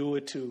and to do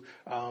it to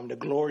the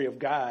glory of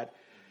God.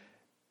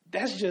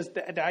 That's just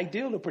the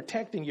ideal of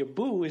protecting your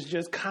boo is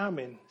just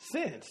common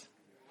sense.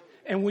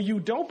 And when you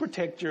don't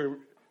protect your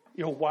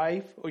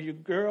wife or your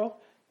girl,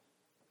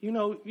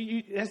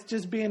 that's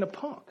just being a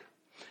punk.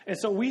 And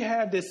so we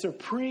have this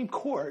Supreme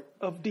Court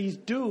of these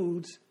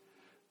dudes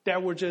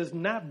that were just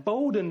not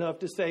bold enough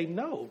to say,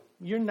 no,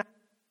 you're not.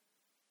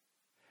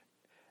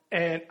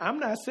 And I'm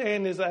not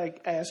saying this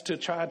like as to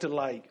try to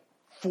like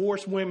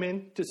force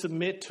women to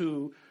submit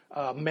to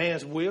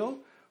man's will,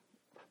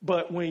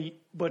 but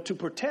to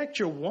protect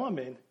your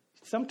woman,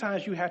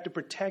 sometimes you have to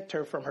protect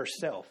her from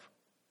herself.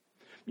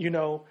 In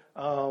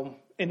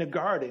the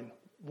garden,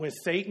 when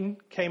Satan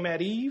came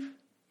at Eve,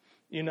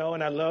 and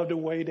I love the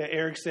way that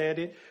Eric said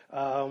it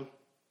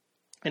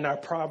in our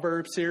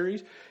Proverbs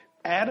series,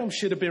 Adam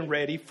should have been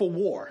ready for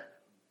war.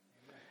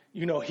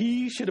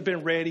 He should have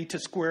been ready to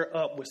square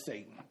up with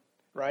Satan,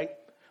 right?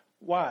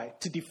 Why?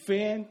 To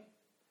defend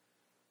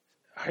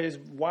his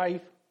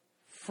wife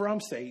from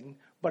Satan,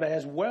 but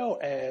as well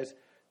as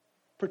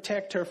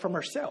protect her from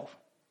herself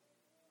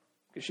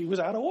because she was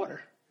out of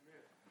order.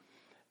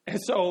 And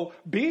so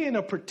being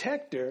a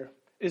protector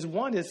is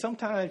one that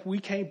sometimes we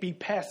can't be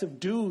passive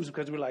dudes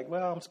because we're like,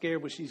 well, I'm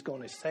scared what she's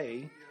going to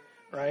say,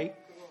 right?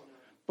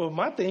 But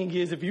my thing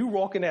is, if you're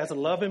walking as a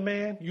loving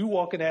man, you're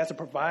walking as a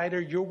provider,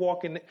 you're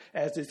walking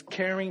as this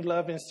caring,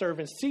 loving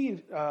servant,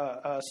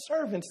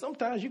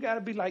 sometimes you got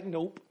to be like,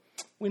 nope,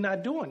 we're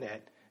not doing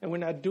that. And we're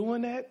not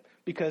doing that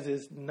because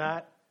it's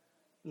not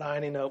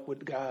lining up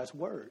with God's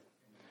word.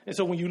 And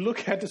so when you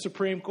look at the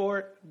Supreme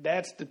Court,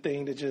 that's the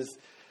thing that just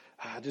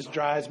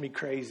drives me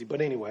crazy.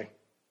 But anyway.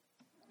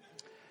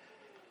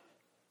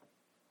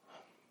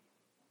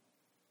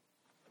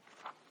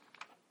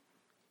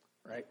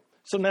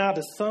 So now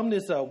to sum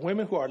this up,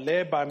 women who are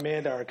led by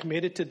men that are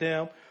committed to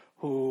them,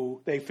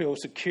 who they feel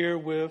secure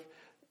with,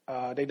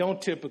 they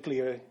don't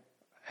typically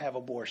have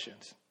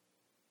abortions.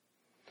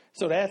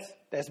 So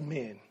that's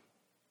men.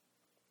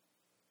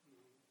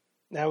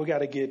 Now we got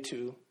to get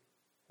to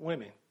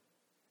women.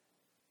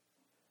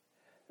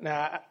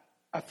 Now,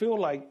 I feel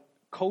like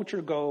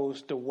culture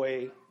goes the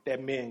way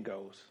that men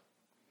goes.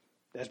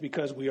 That's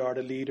because we are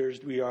the leaders,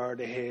 we are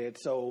the head.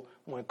 So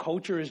when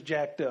culture is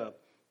jacked up,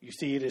 you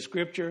see it in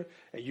Scripture,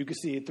 and you can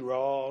see it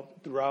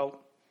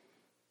throughout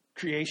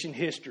creation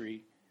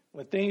history.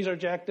 When things are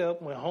jacked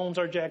up, when homes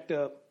are jacked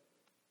up,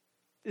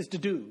 it's the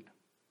dude.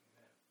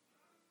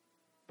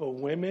 But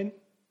women,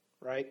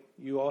 right,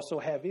 you also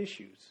have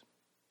issues.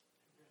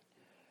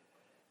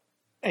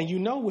 And you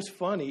know what's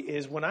funny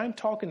is when I'm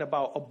talking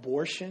about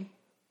abortion,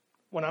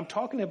 when I'm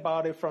talking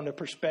about it from the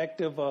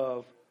perspective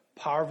of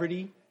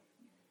poverty,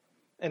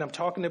 and I'm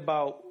talking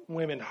about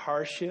women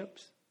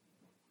hardships,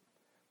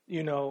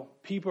 you know,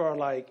 people are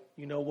like,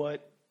 you know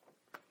what?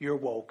 You're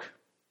woke,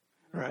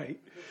 right?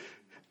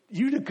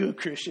 You the good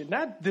Christian,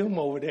 not them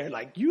over there.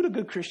 Like, you the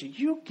good Christian.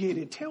 You get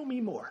it. Tell me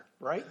more,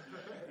 right?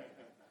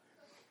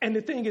 And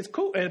the thing is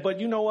cool. But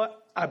you know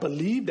what? I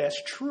believe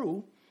that's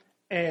true.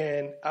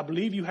 And I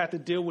believe you have to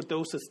deal with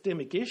those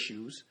systemic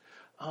issues.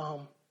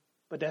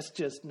 But that's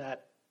just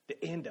not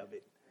the end of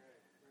it.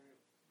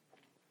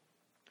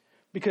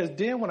 Because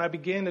then when I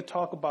began to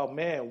talk about,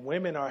 man,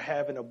 women are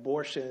having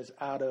abortions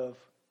out of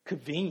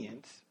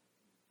convenience,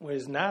 when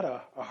it's not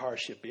a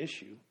hardship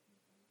issue,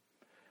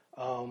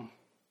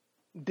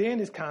 then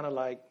it's kind of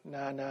like,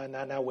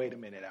 nah, wait a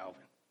minute,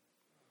 Alvin.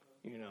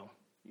 You know,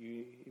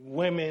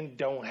 women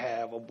don't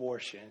have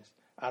abortions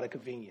out of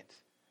convenience.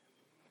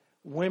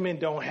 Women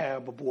don't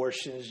have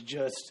abortions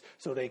just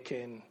so they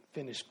can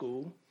finish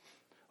school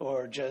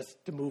or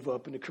just to move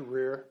up in the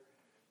career,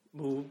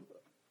 move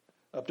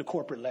up the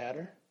corporate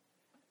ladder.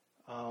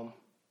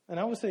 And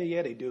I would say,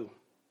 yeah, they do.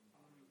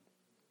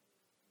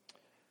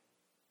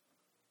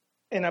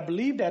 And I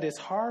believe that it's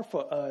hard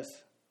for us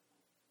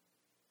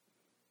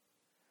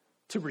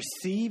to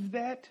receive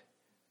that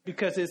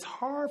because it's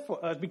hard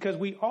for us because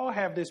we all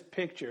have this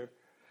picture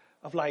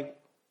of like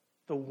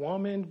the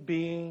woman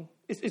being,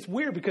 it's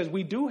weird because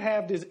we do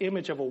have this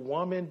image of a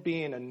woman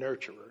being a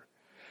nurturer.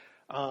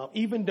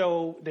 Even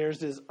though there's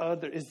this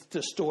other, it's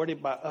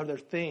distorted by other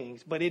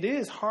things, but it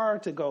is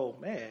hard to go,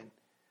 man,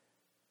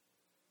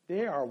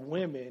 there are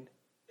women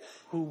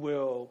who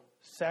will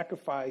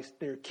sacrifice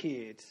their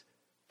kids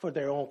for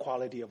their own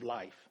quality of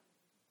life.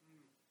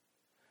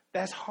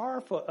 That's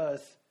hard for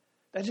us.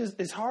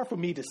 It's hard for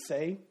me to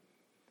say.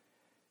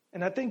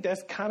 And I think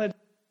that's kind of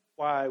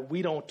why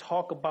we don't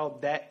talk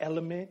about that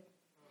element,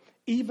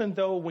 even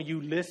though when you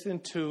listen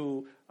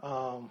to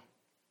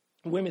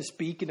women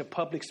speak in the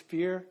public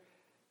sphere,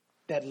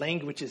 that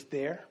language is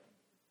there.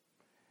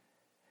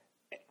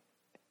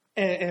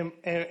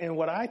 And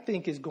what I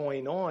think is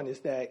going on is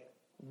that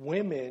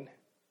women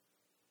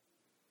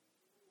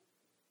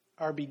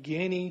are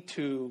beginning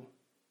to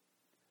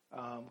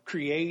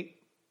create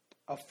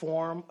a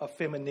form of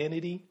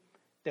femininity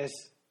that's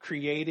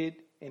created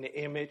in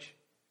the image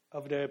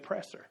of the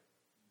oppressor.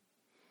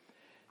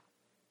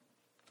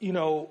 You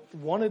know,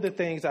 one of the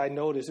things I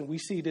noticed, and we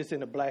see this in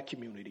the black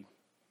community,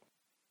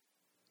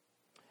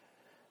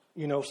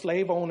 you know,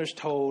 slave owners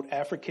told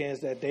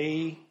Africans that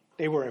they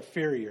were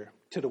inferior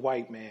to the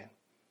white man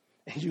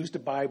and used the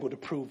Bible to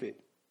prove it.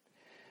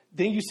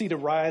 Then you see the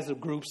rise of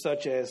groups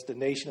such as the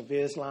Nation of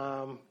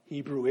Islam,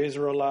 Hebrew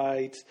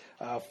Israelites,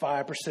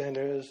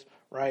 5%ers,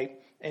 right?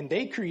 And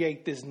they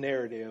create this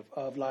narrative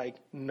of like,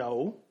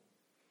 no,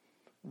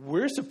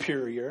 we're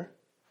superior,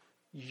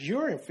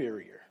 you're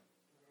inferior.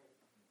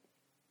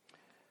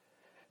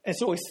 And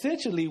so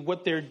essentially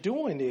what they're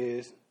doing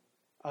is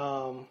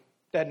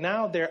that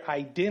now their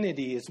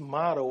identity is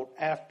modeled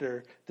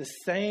after the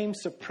same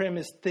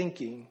supremacist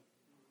thinking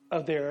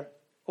of their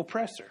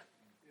oppressor.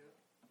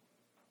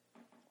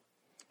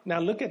 Now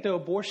look at the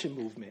abortion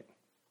movement.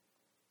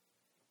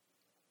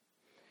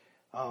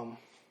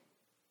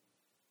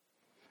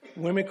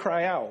 Women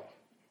cry out,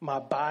 my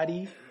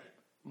body,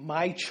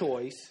 my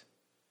choice,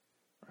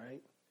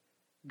 right?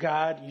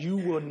 God, you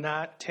will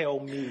not tell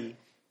me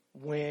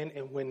when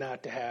and when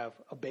not to have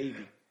a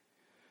baby,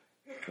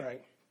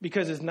 right?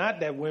 Because it's not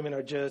that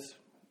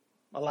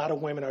a lot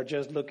of women are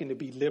just looking to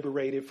be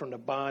liberated from the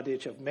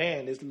bondage of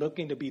man. It's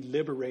looking to be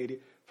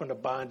liberated from the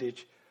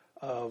bondage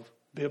of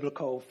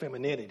biblical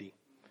femininity.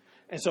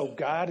 And so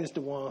God is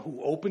the one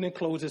who opens and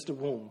closes the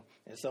womb.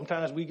 And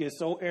sometimes we get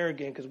so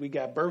arrogant because we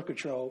got birth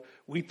control,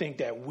 we think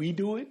that we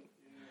do it,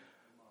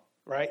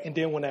 right? And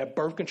then when that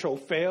birth control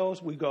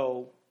fails, we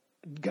go,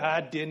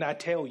 God did not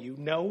tell you,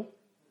 no,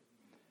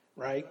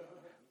 right?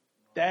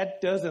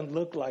 That doesn't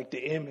look like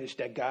the image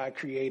that God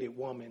created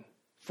woman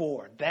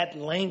for. That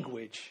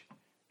language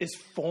is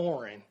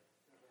foreign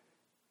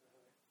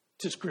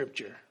to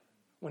Scripture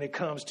when it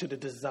comes to the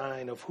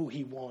design of who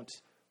he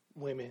wants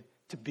women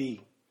to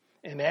be.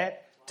 And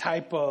that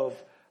type of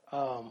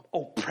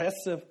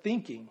oppressive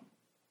thinking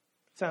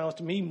sounds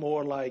to me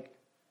more like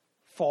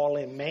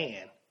fallen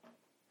man.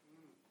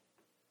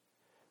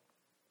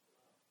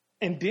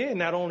 And then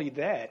not only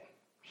that,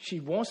 she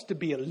wants to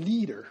be a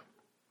leader.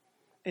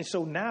 And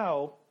so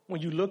now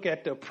when you look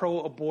at the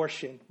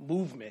pro-abortion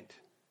movement,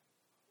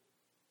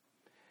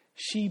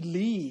 she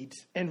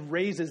leads and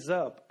raises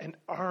up an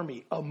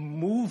army, a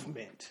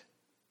movement.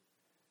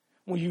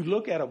 When you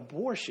look at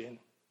abortion,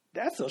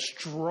 that's a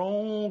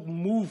strong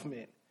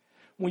movement.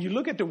 When you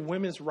look at the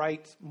women's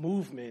rights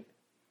movement,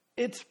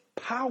 it's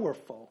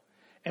powerful.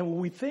 And when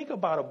we think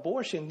about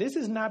abortion, this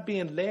is not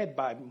being led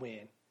by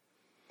men.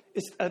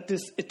 It's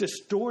this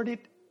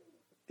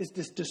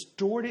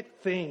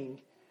distorted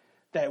thing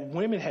that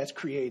women has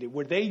created,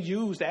 where they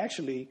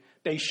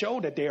show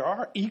that there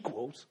are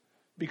equals,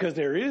 because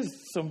there is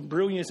some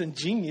brilliance and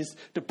genius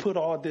to put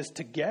all this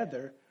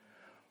together.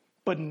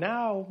 But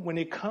now when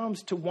it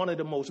comes to one of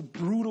the most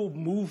brutal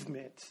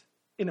movements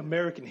in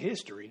American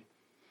history,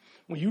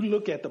 when you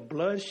look at the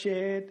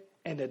bloodshed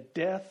and the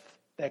death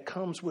that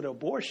comes with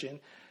abortion,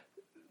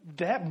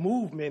 that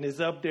movement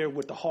is up there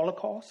with the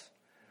Holocaust,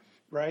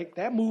 right?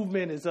 That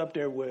movement is up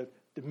there with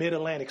the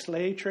Mid-Atlantic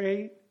slave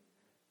trade,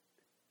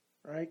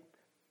 right?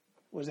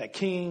 Was that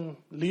King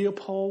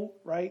Leopold,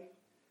 right?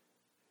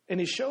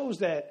 And it shows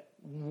that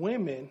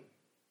women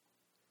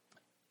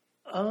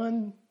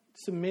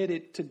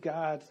unsubmitted to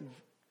God's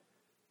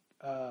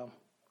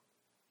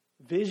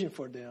vision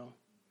for them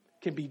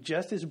can be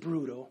just as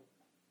brutal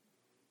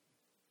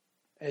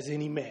as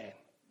any man.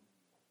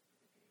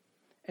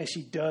 And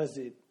she does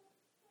it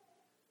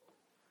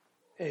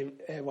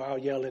and while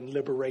yelling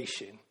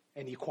liberation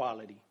and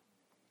equality.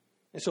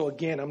 And so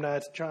again, I'm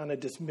not trying to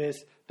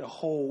dismiss the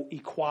whole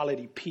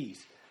equality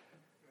piece,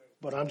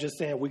 but I'm just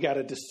saying we got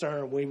to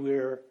discern when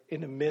we're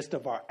in the midst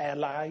of our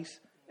allies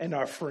and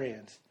our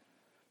friends,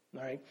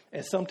 right?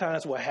 And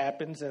sometimes what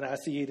happens, and I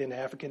see it in the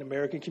African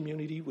American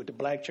community with the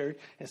black church,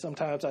 and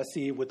sometimes I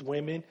see it with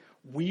women,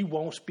 we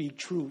won't speak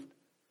truth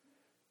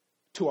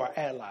to our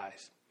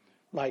allies.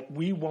 Like,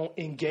 we won't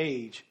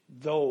engage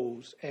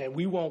those, and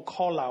we won't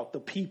call out the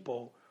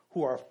people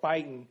who are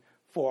fighting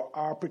for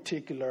our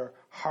particular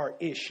heart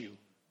issue.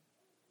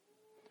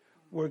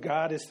 Where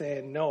God is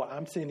saying, no,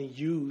 I'm sending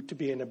you to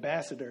be an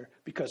ambassador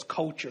because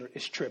culture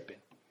is tripping.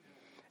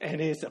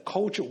 And it's a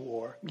culture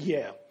war,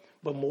 yeah.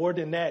 But more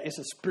than that, it's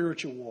a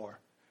spiritual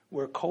war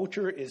where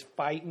culture is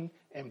fighting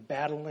and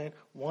battling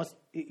once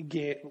it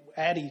get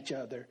at each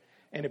other.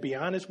 And to be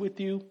honest with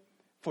you,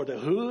 for the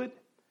hood,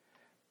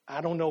 I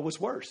don't know what's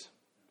worse.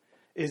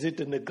 Is it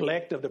the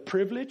neglect of the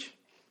privilege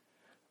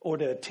or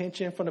the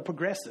attention from the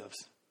progressives?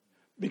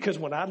 Because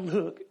when I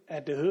look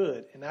at the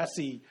hood and I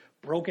see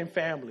broken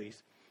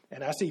families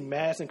and I see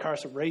mass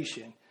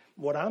incarceration,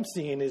 what I'm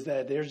seeing is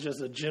that there's just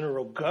a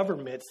general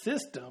government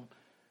system,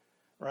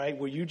 right,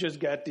 where you just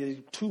got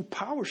these two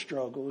power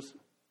struggles.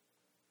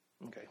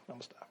 Okay, I'm going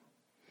to stop.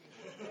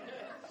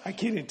 I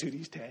get into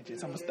these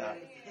tangents. I'm going to stop.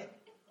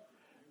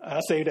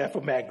 I'll save that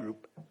for Matt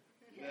Group.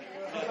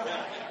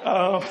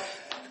 All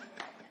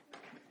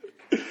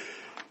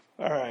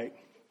right.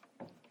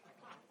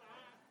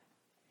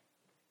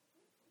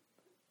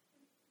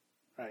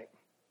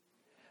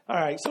 All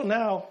right. So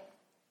now,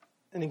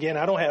 and again,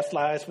 I don't have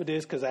slides for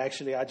this because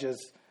actually I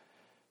just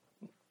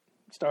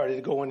started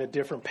to go in a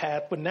different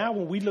path. But now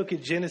when we look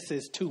at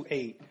Genesis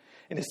 2:8,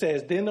 and it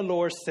says, then the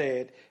Lord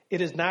said,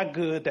 it is not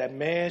good that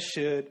man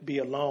should be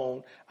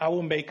alone. I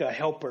will make a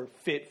helper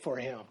fit for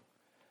him.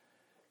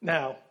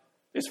 Now,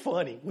 it's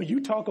funny. When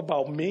you talk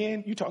about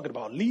men, you're talking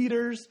about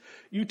leaders,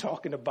 you're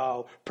talking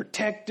about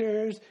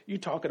protectors, you're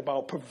talking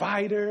about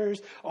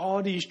providers,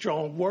 all these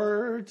strong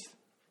words.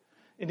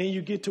 And then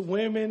you get to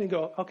women and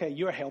go, okay,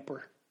 you're a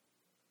helper,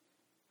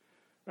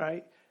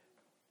 right?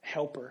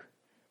 Helper.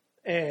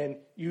 And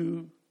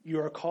you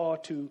are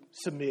called to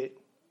submit.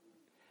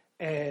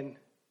 And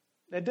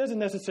that doesn't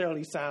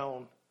necessarily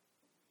sound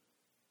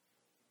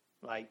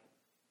like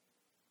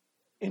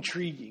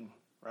intriguing,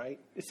 right?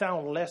 It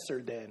sounds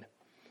lesser than.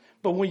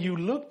 But when you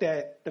looked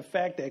at the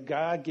fact that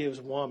God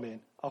gives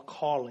woman a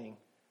calling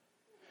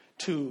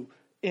to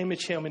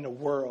image him in the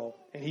world,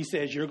 and he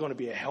says, you're going to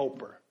be a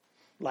helper,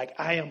 like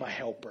I am a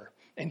helper.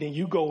 And then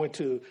you go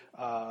into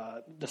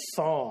the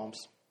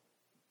Psalms,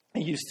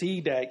 and you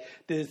see that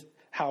this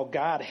how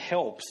God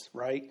helps,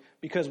 right?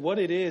 Because what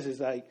it is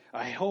like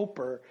a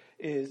helper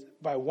is,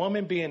 by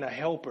woman being a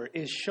helper,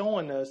 is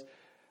showing us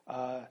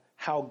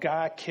how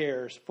God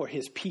cares for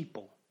his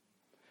people.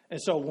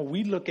 And so when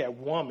we look at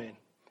woman,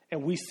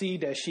 and we see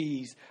that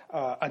she's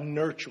a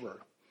nurturer.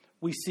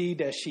 We see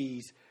that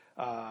she's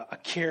a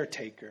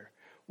caretaker.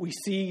 We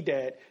see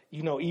that,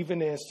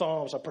 even in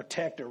Psalms, a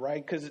protector,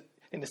 right? Because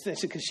in a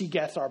sense, because she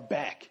gets our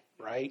back,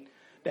 right?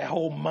 That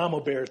whole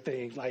mama bear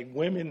thing. Like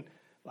women,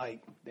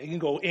 like they can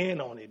go in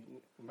on it.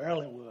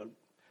 Marilyn would,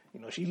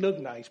 she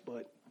looked nice,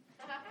 but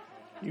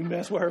you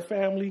mess with her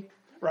family,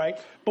 right?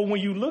 But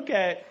when you look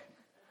at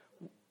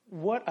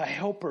what a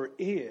helper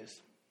is,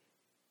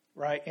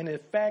 right? And in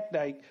fact,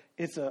 like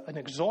it's an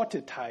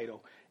exalted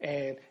title.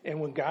 And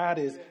when God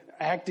is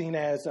acting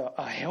as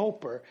a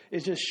helper,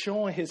 it's just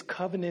showing his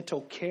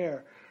covenantal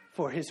care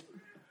for his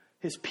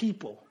his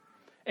people.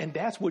 And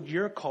that's what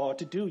you're called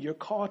to do. You're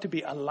called to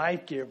be a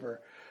life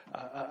giver,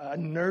 a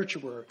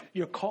nurturer.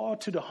 You're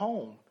called to the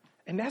home.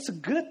 And that's a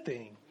good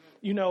thing.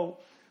 You know,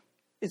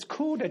 it's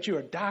cool that you're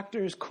a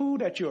doctor. It's cool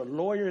that you're a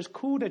lawyer. It's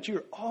cool that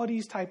you're all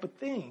these type of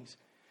things.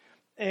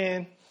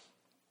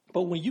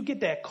 But when you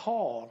get that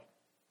call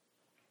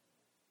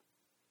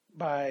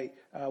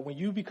when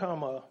you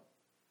become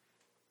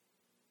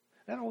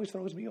that always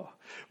throws me off.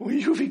 When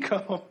you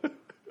become,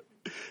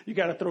 you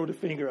got to throw the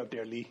finger up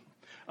there, Lee.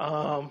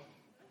 But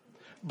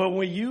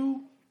when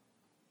you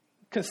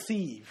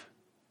conceive,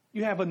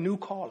 you have a new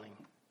calling,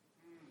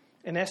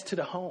 and that's to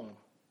the home.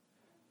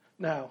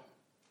 Now,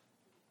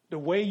 the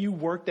way you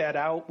work that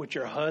out with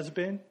your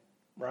husband,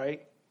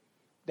 right?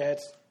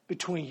 That's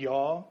between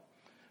y'all,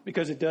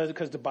 because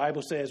the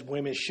Bible says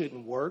women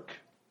shouldn't work,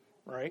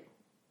 right?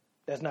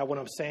 That's not what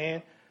I'm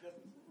saying.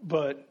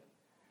 But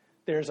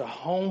there's a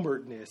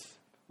homewardness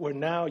where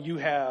now you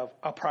have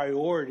a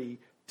priority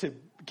to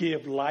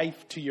give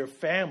life to your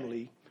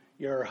family,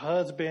 your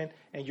husband,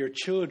 and your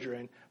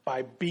children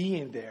by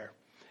being there.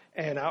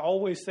 And I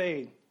always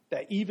say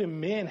that even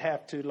men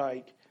have to,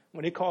 like,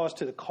 when it comes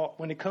to the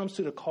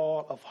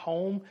call of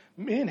home,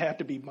 men have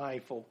to be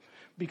mindful,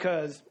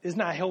 because it's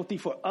not healthy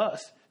for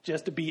us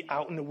just to be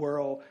out in the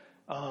world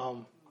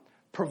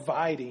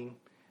providing.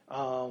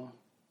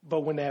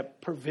 But when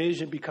that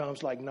provision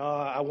becomes like,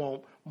 nah, I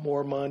want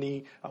more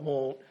money, I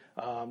want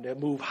to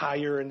move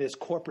higher in this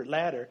corporate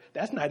ladder,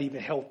 that's not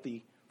even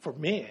healthy for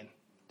men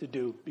to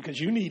do, because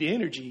you need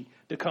energy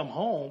to come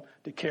home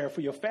to care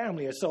for your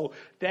family. And so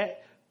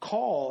that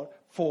call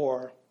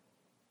for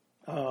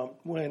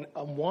when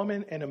a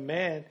woman and a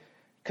man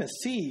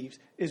conceives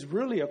is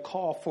really a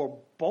call for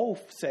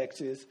both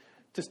sexes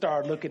to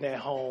start looking at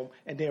home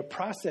and then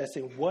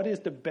processing what is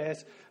the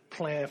best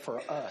plan for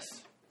us,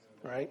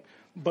 right?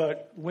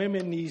 But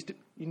women you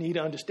need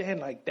to understand,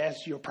 like,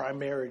 that's your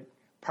primary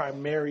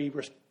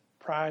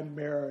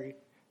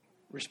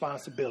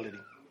responsibility.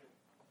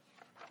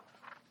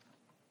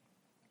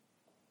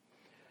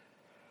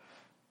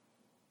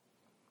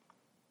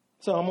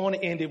 So I'm going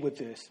to end it with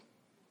this.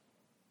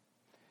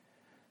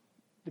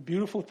 The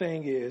beautiful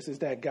thing is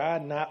that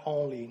God not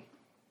only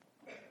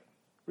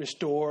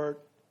restored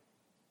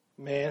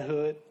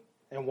manhood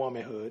and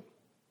womanhood,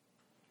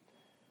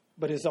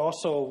 but it's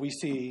also, we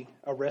see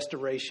a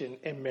restoration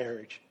in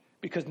marriage,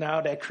 because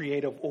now that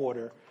creative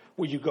order,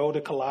 where you go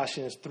to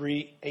Colossians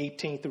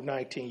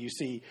 3:18-19, you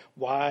see,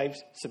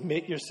 wives,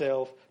 submit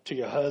yourself to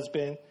your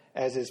husband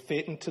as is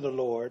fitting to the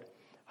Lord.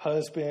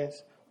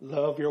 Husbands,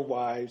 love your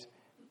wives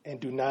and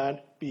do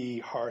not be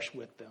harsh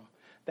with them.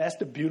 That's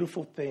the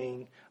beautiful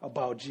thing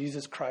about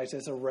Jesus Christ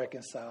as a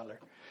reconciler,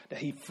 that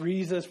he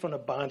frees us from the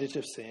bondage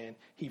of sin.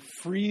 He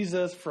frees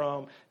us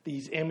from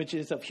these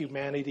images of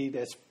humanity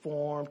that's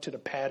formed to the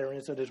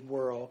patterns of this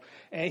world.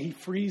 And he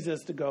frees us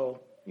to go,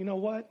 you know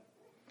what?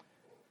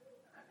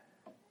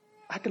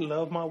 I can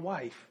love my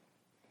wife.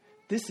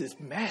 This is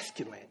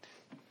masculine.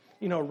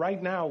 You know,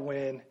 right now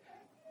when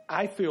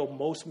I feel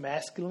most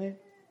masculine,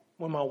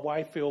 when my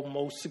wife feels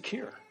most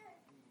secure.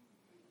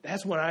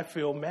 That's when I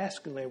feel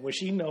masculine, when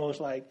she knows,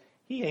 like,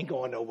 he ain't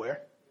going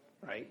nowhere,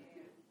 right?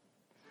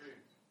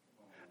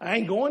 I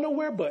ain't going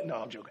nowhere, but no,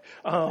 I'm joking.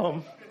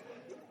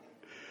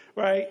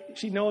 Right?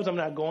 She knows I'm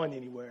not going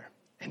anywhere.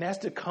 And that's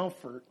the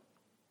comfort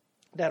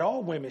that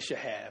all women should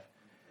have.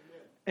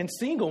 And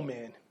single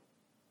men,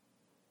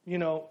 you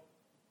know,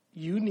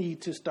 you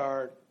need to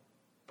start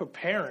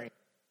preparing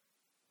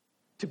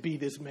to be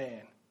this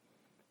man.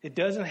 It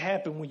doesn't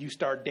happen when you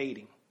start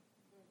dating.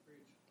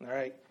 All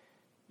right?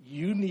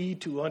 You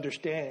need to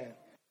understand,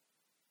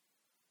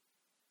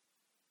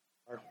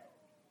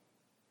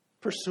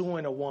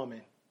 pursuing a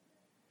woman,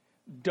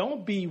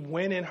 don't be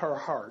winning her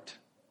heart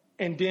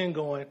and then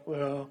going,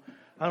 well,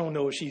 I don't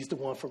know if she's the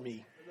one for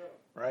me,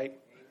 right?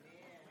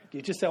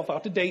 Get yourself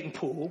out the dating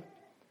pool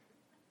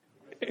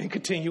and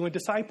continue in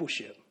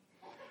discipleship.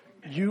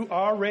 You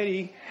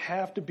already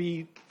have to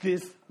be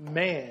this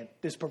man,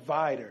 this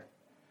provider,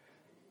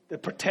 the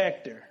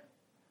protector,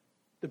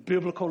 the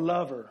biblical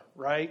lover,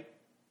 right?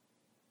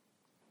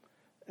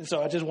 And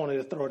so I just wanted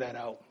to throw that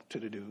out to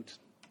the dudes.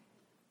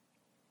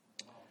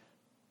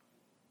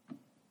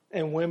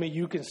 And women,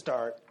 you can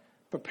start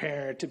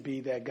preparing to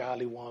be that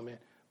godly woman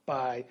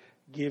by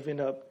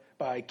giving up,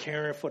 by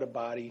caring for the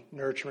body,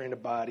 nurturing the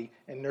body,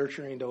 and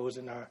nurturing those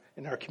in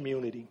our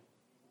community.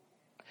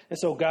 And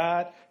so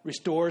God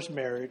restores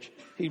marriage.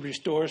 He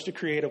restores the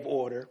creative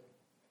order.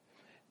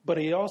 But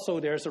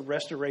there's a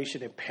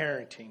restoration in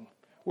parenting,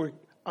 where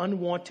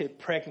unwanted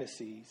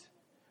pregnancies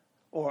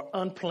or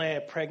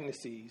unplanned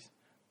pregnancies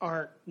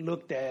aren't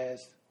looked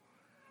as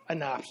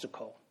an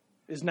obstacle.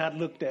 It's not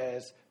looked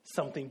as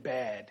something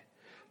bad.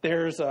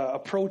 There's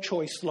a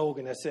pro-choice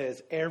slogan that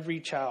says,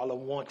 every child a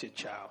wanted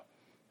child.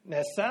 And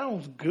that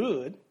sounds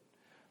good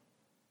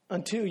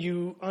until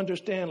you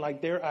understand,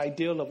 like, their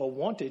ideal of a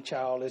wanted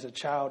child is a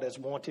child that's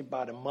wanted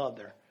by the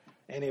mother.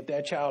 And if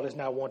that child is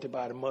not wanted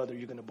by the mother,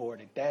 you can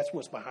abort it. That's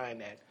what's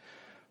behind that.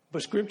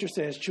 But Scripture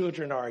says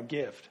children are a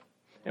gift.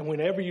 And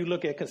whenever you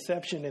look at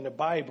conception in the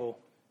Bible,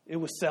 it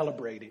was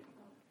celebrated.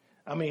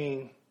 I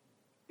mean,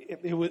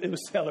 it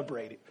was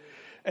celebrated.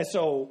 And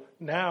so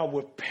now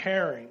with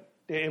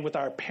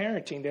our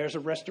parenting, there's a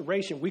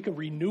restoration. We can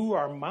renew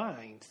our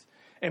minds.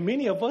 And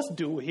many of us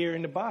do here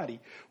in the body.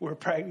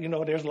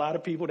 There's a lot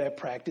of people that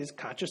practice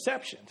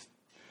contraceptions.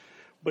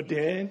 But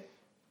then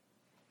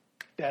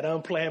that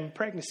unplanned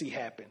pregnancy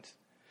happens.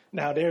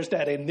 Now there's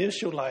that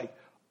initial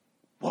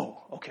whoa,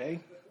 okay.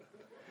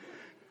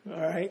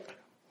 All right.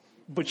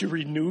 But you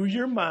renew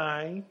your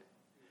mind,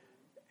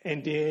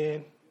 and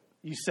then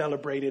you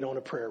celebrate it on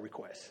a prayer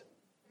request.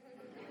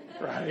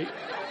 Right?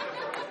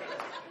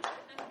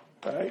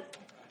 Right?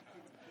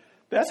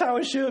 That's how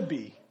it should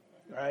be.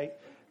 Right?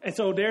 And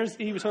so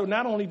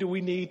not only do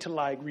we need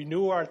to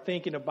renew our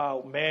thinking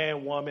about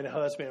man, woman,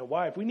 husband, and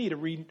wife, we need to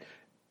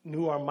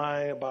renew our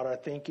mind about our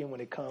thinking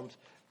when it comes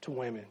to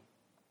women.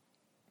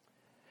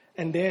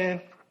 And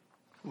then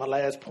my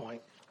last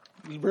point.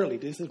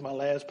 This is my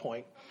last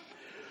point.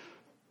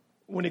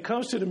 When it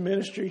comes to the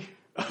ministry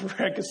of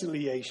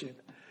reconciliation,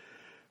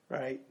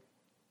 right,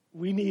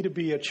 we need to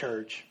be a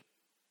church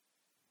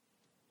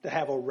to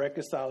have a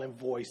reconciling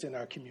voice in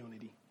our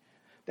community.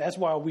 That's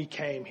why we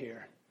came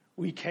here.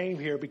 We came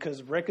here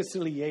because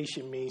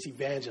reconciliation means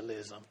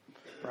evangelism,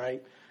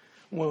 right?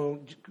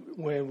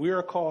 When we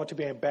are called to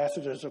be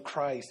ambassadors of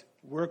Christ,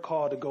 we're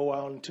called to go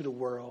out into the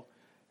world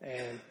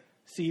and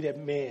see that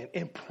men,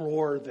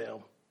 implore them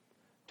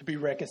to be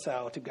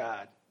reconciled to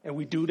God. And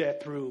we do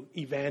that through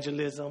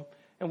evangelism,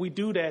 and we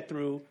do that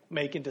through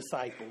making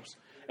disciples.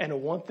 And the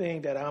one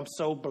thing that I'm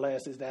so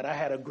blessed is that I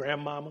had a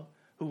grandmama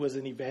who was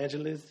an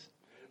evangelist,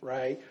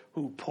 right,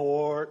 who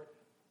poured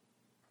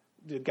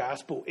the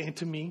gospel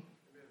into me.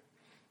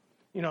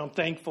 I'm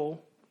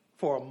thankful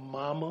for a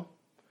mama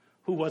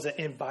who was an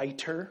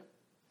inviter,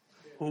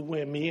 who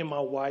when me and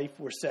my wife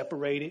were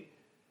separated,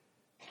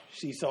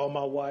 she saw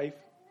my wife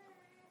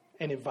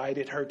and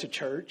invited her to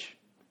church.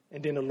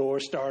 And then the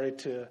Lord started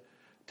to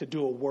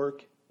do a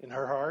work in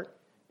her heart.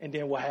 And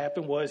then what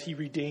happened was he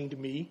redeemed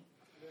me.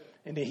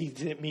 And then he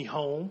sent me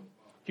home.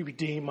 He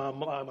redeemed my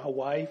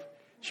wife.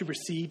 She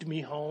received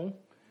me home.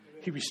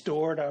 He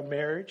restored our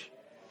marriage,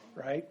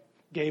 right?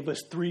 Gave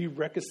us 3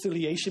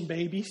 reconciliation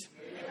babies.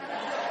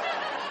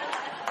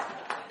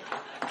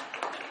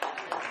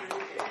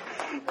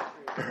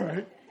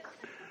 Right?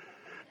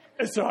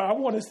 And so I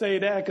want to say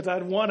that because I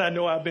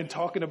know I've been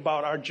talking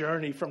about our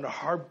journey from the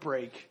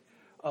heartbreak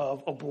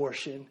of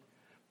abortion,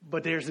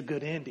 but there's a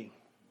good ending.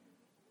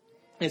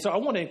 And so I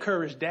want to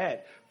encourage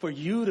that for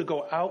you to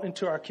go out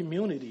into our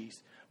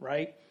communities,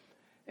 right?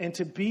 And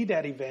to be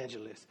that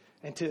evangelist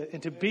and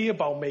to be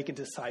about making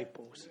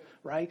disciples,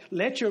 right?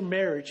 Let your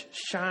marriage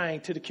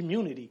shine to the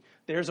community.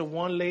 There's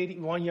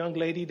one young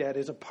lady that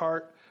is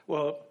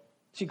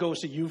she goes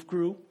to youth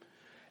group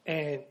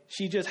and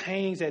she just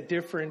hangs at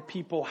different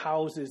people's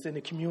houses in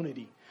the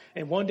community.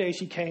 And one day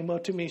she came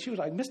up to me and she was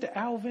like, Mr.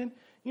 Alvin,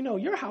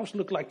 your house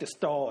looked like the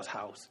Stall's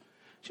house.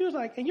 She was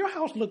like, and your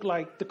house looked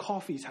like the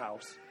Coffey's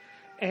house.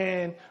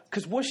 And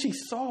because what she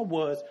saw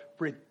was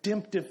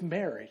redemptive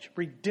marriage,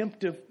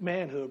 redemptive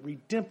manhood,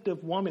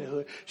 redemptive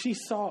womanhood. She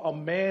saw a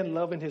man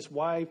loving his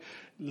wife,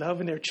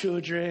 loving their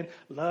children,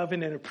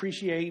 loving and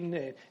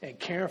appreciating and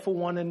caring for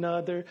one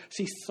another.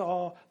 She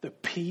saw the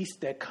peace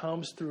that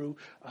comes through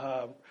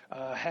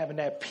having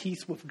that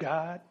peace with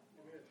God,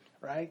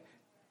 right?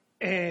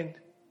 And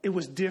it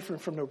was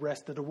different from the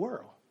rest of the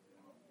world.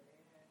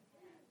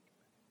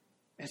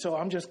 And so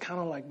I'm just kind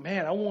of like,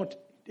 man, I want to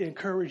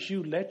encourage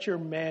you, let your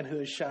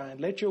manhood shine.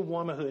 Let your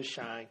womanhood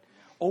shine.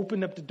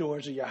 Open up the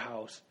doors of your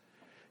house.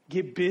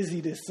 Get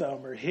busy this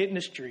summer, hitting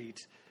the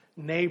streets,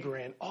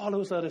 neighboring, all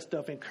those other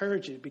stuff.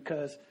 Encourage it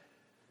because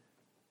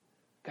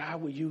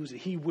God will use it.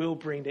 He will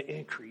bring the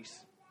increase.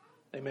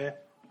 Amen.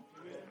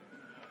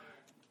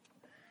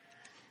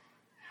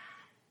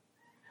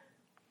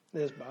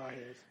 Let's bow our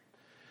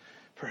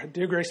heads.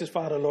 Dear gracious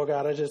Father, Lord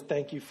God, I just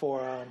thank you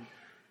for,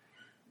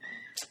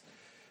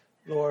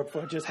 Lord,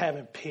 for just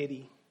having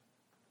pity.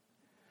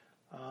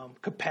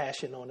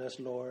 Compassion on us,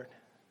 Lord.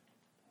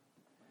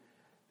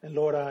 And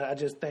Lord, I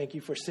just thank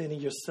you for sending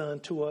your son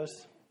to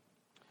us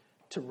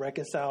to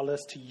reconcile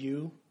us to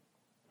you,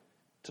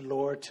 to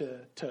Lord,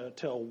 to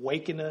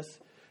awaken us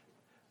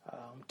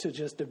to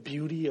just the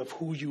beauty of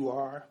who you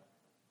are,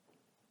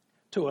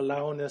 to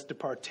allowing us to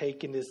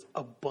partake in this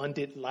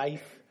abundant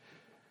life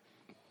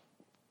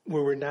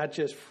where we're not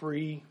just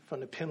free from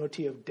the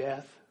penalty of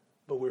death,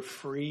 but we're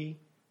free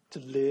to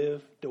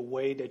live the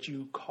way that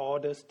you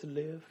called us to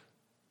live.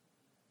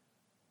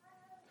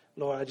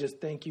 Lord, I just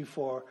thank you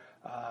for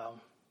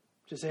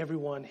just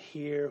everyone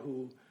here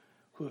who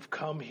have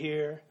come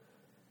here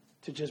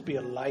to just be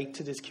a light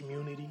to this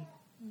community.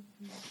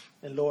 Mm-hmm.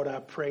 And Lord, I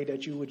pray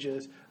that you would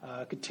just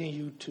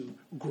continue to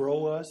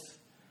grow us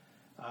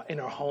in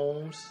our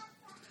homes,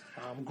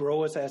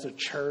 grow us as a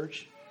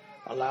church,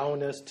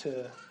 allowing us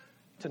to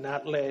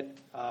not let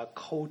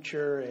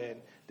culture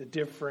and the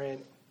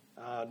different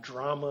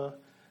drama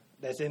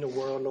that's in the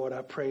world, Lord,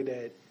 I pray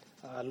that,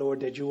 Lord,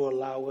 that you will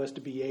allow us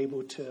to be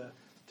able to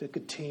to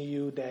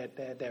continue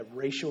that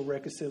racial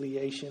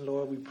reconciliation.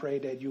 Lord, we pray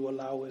that you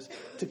allow us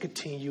to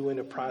continue in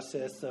the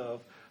process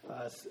of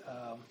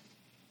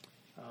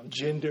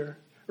gender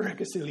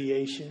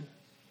reconciliation.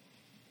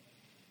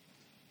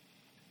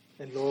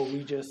 And Lord,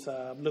 we just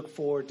look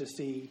forward to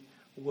see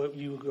what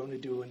you're going to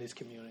do in this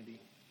community.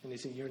 And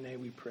it's in your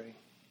name we pray.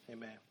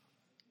 Amen.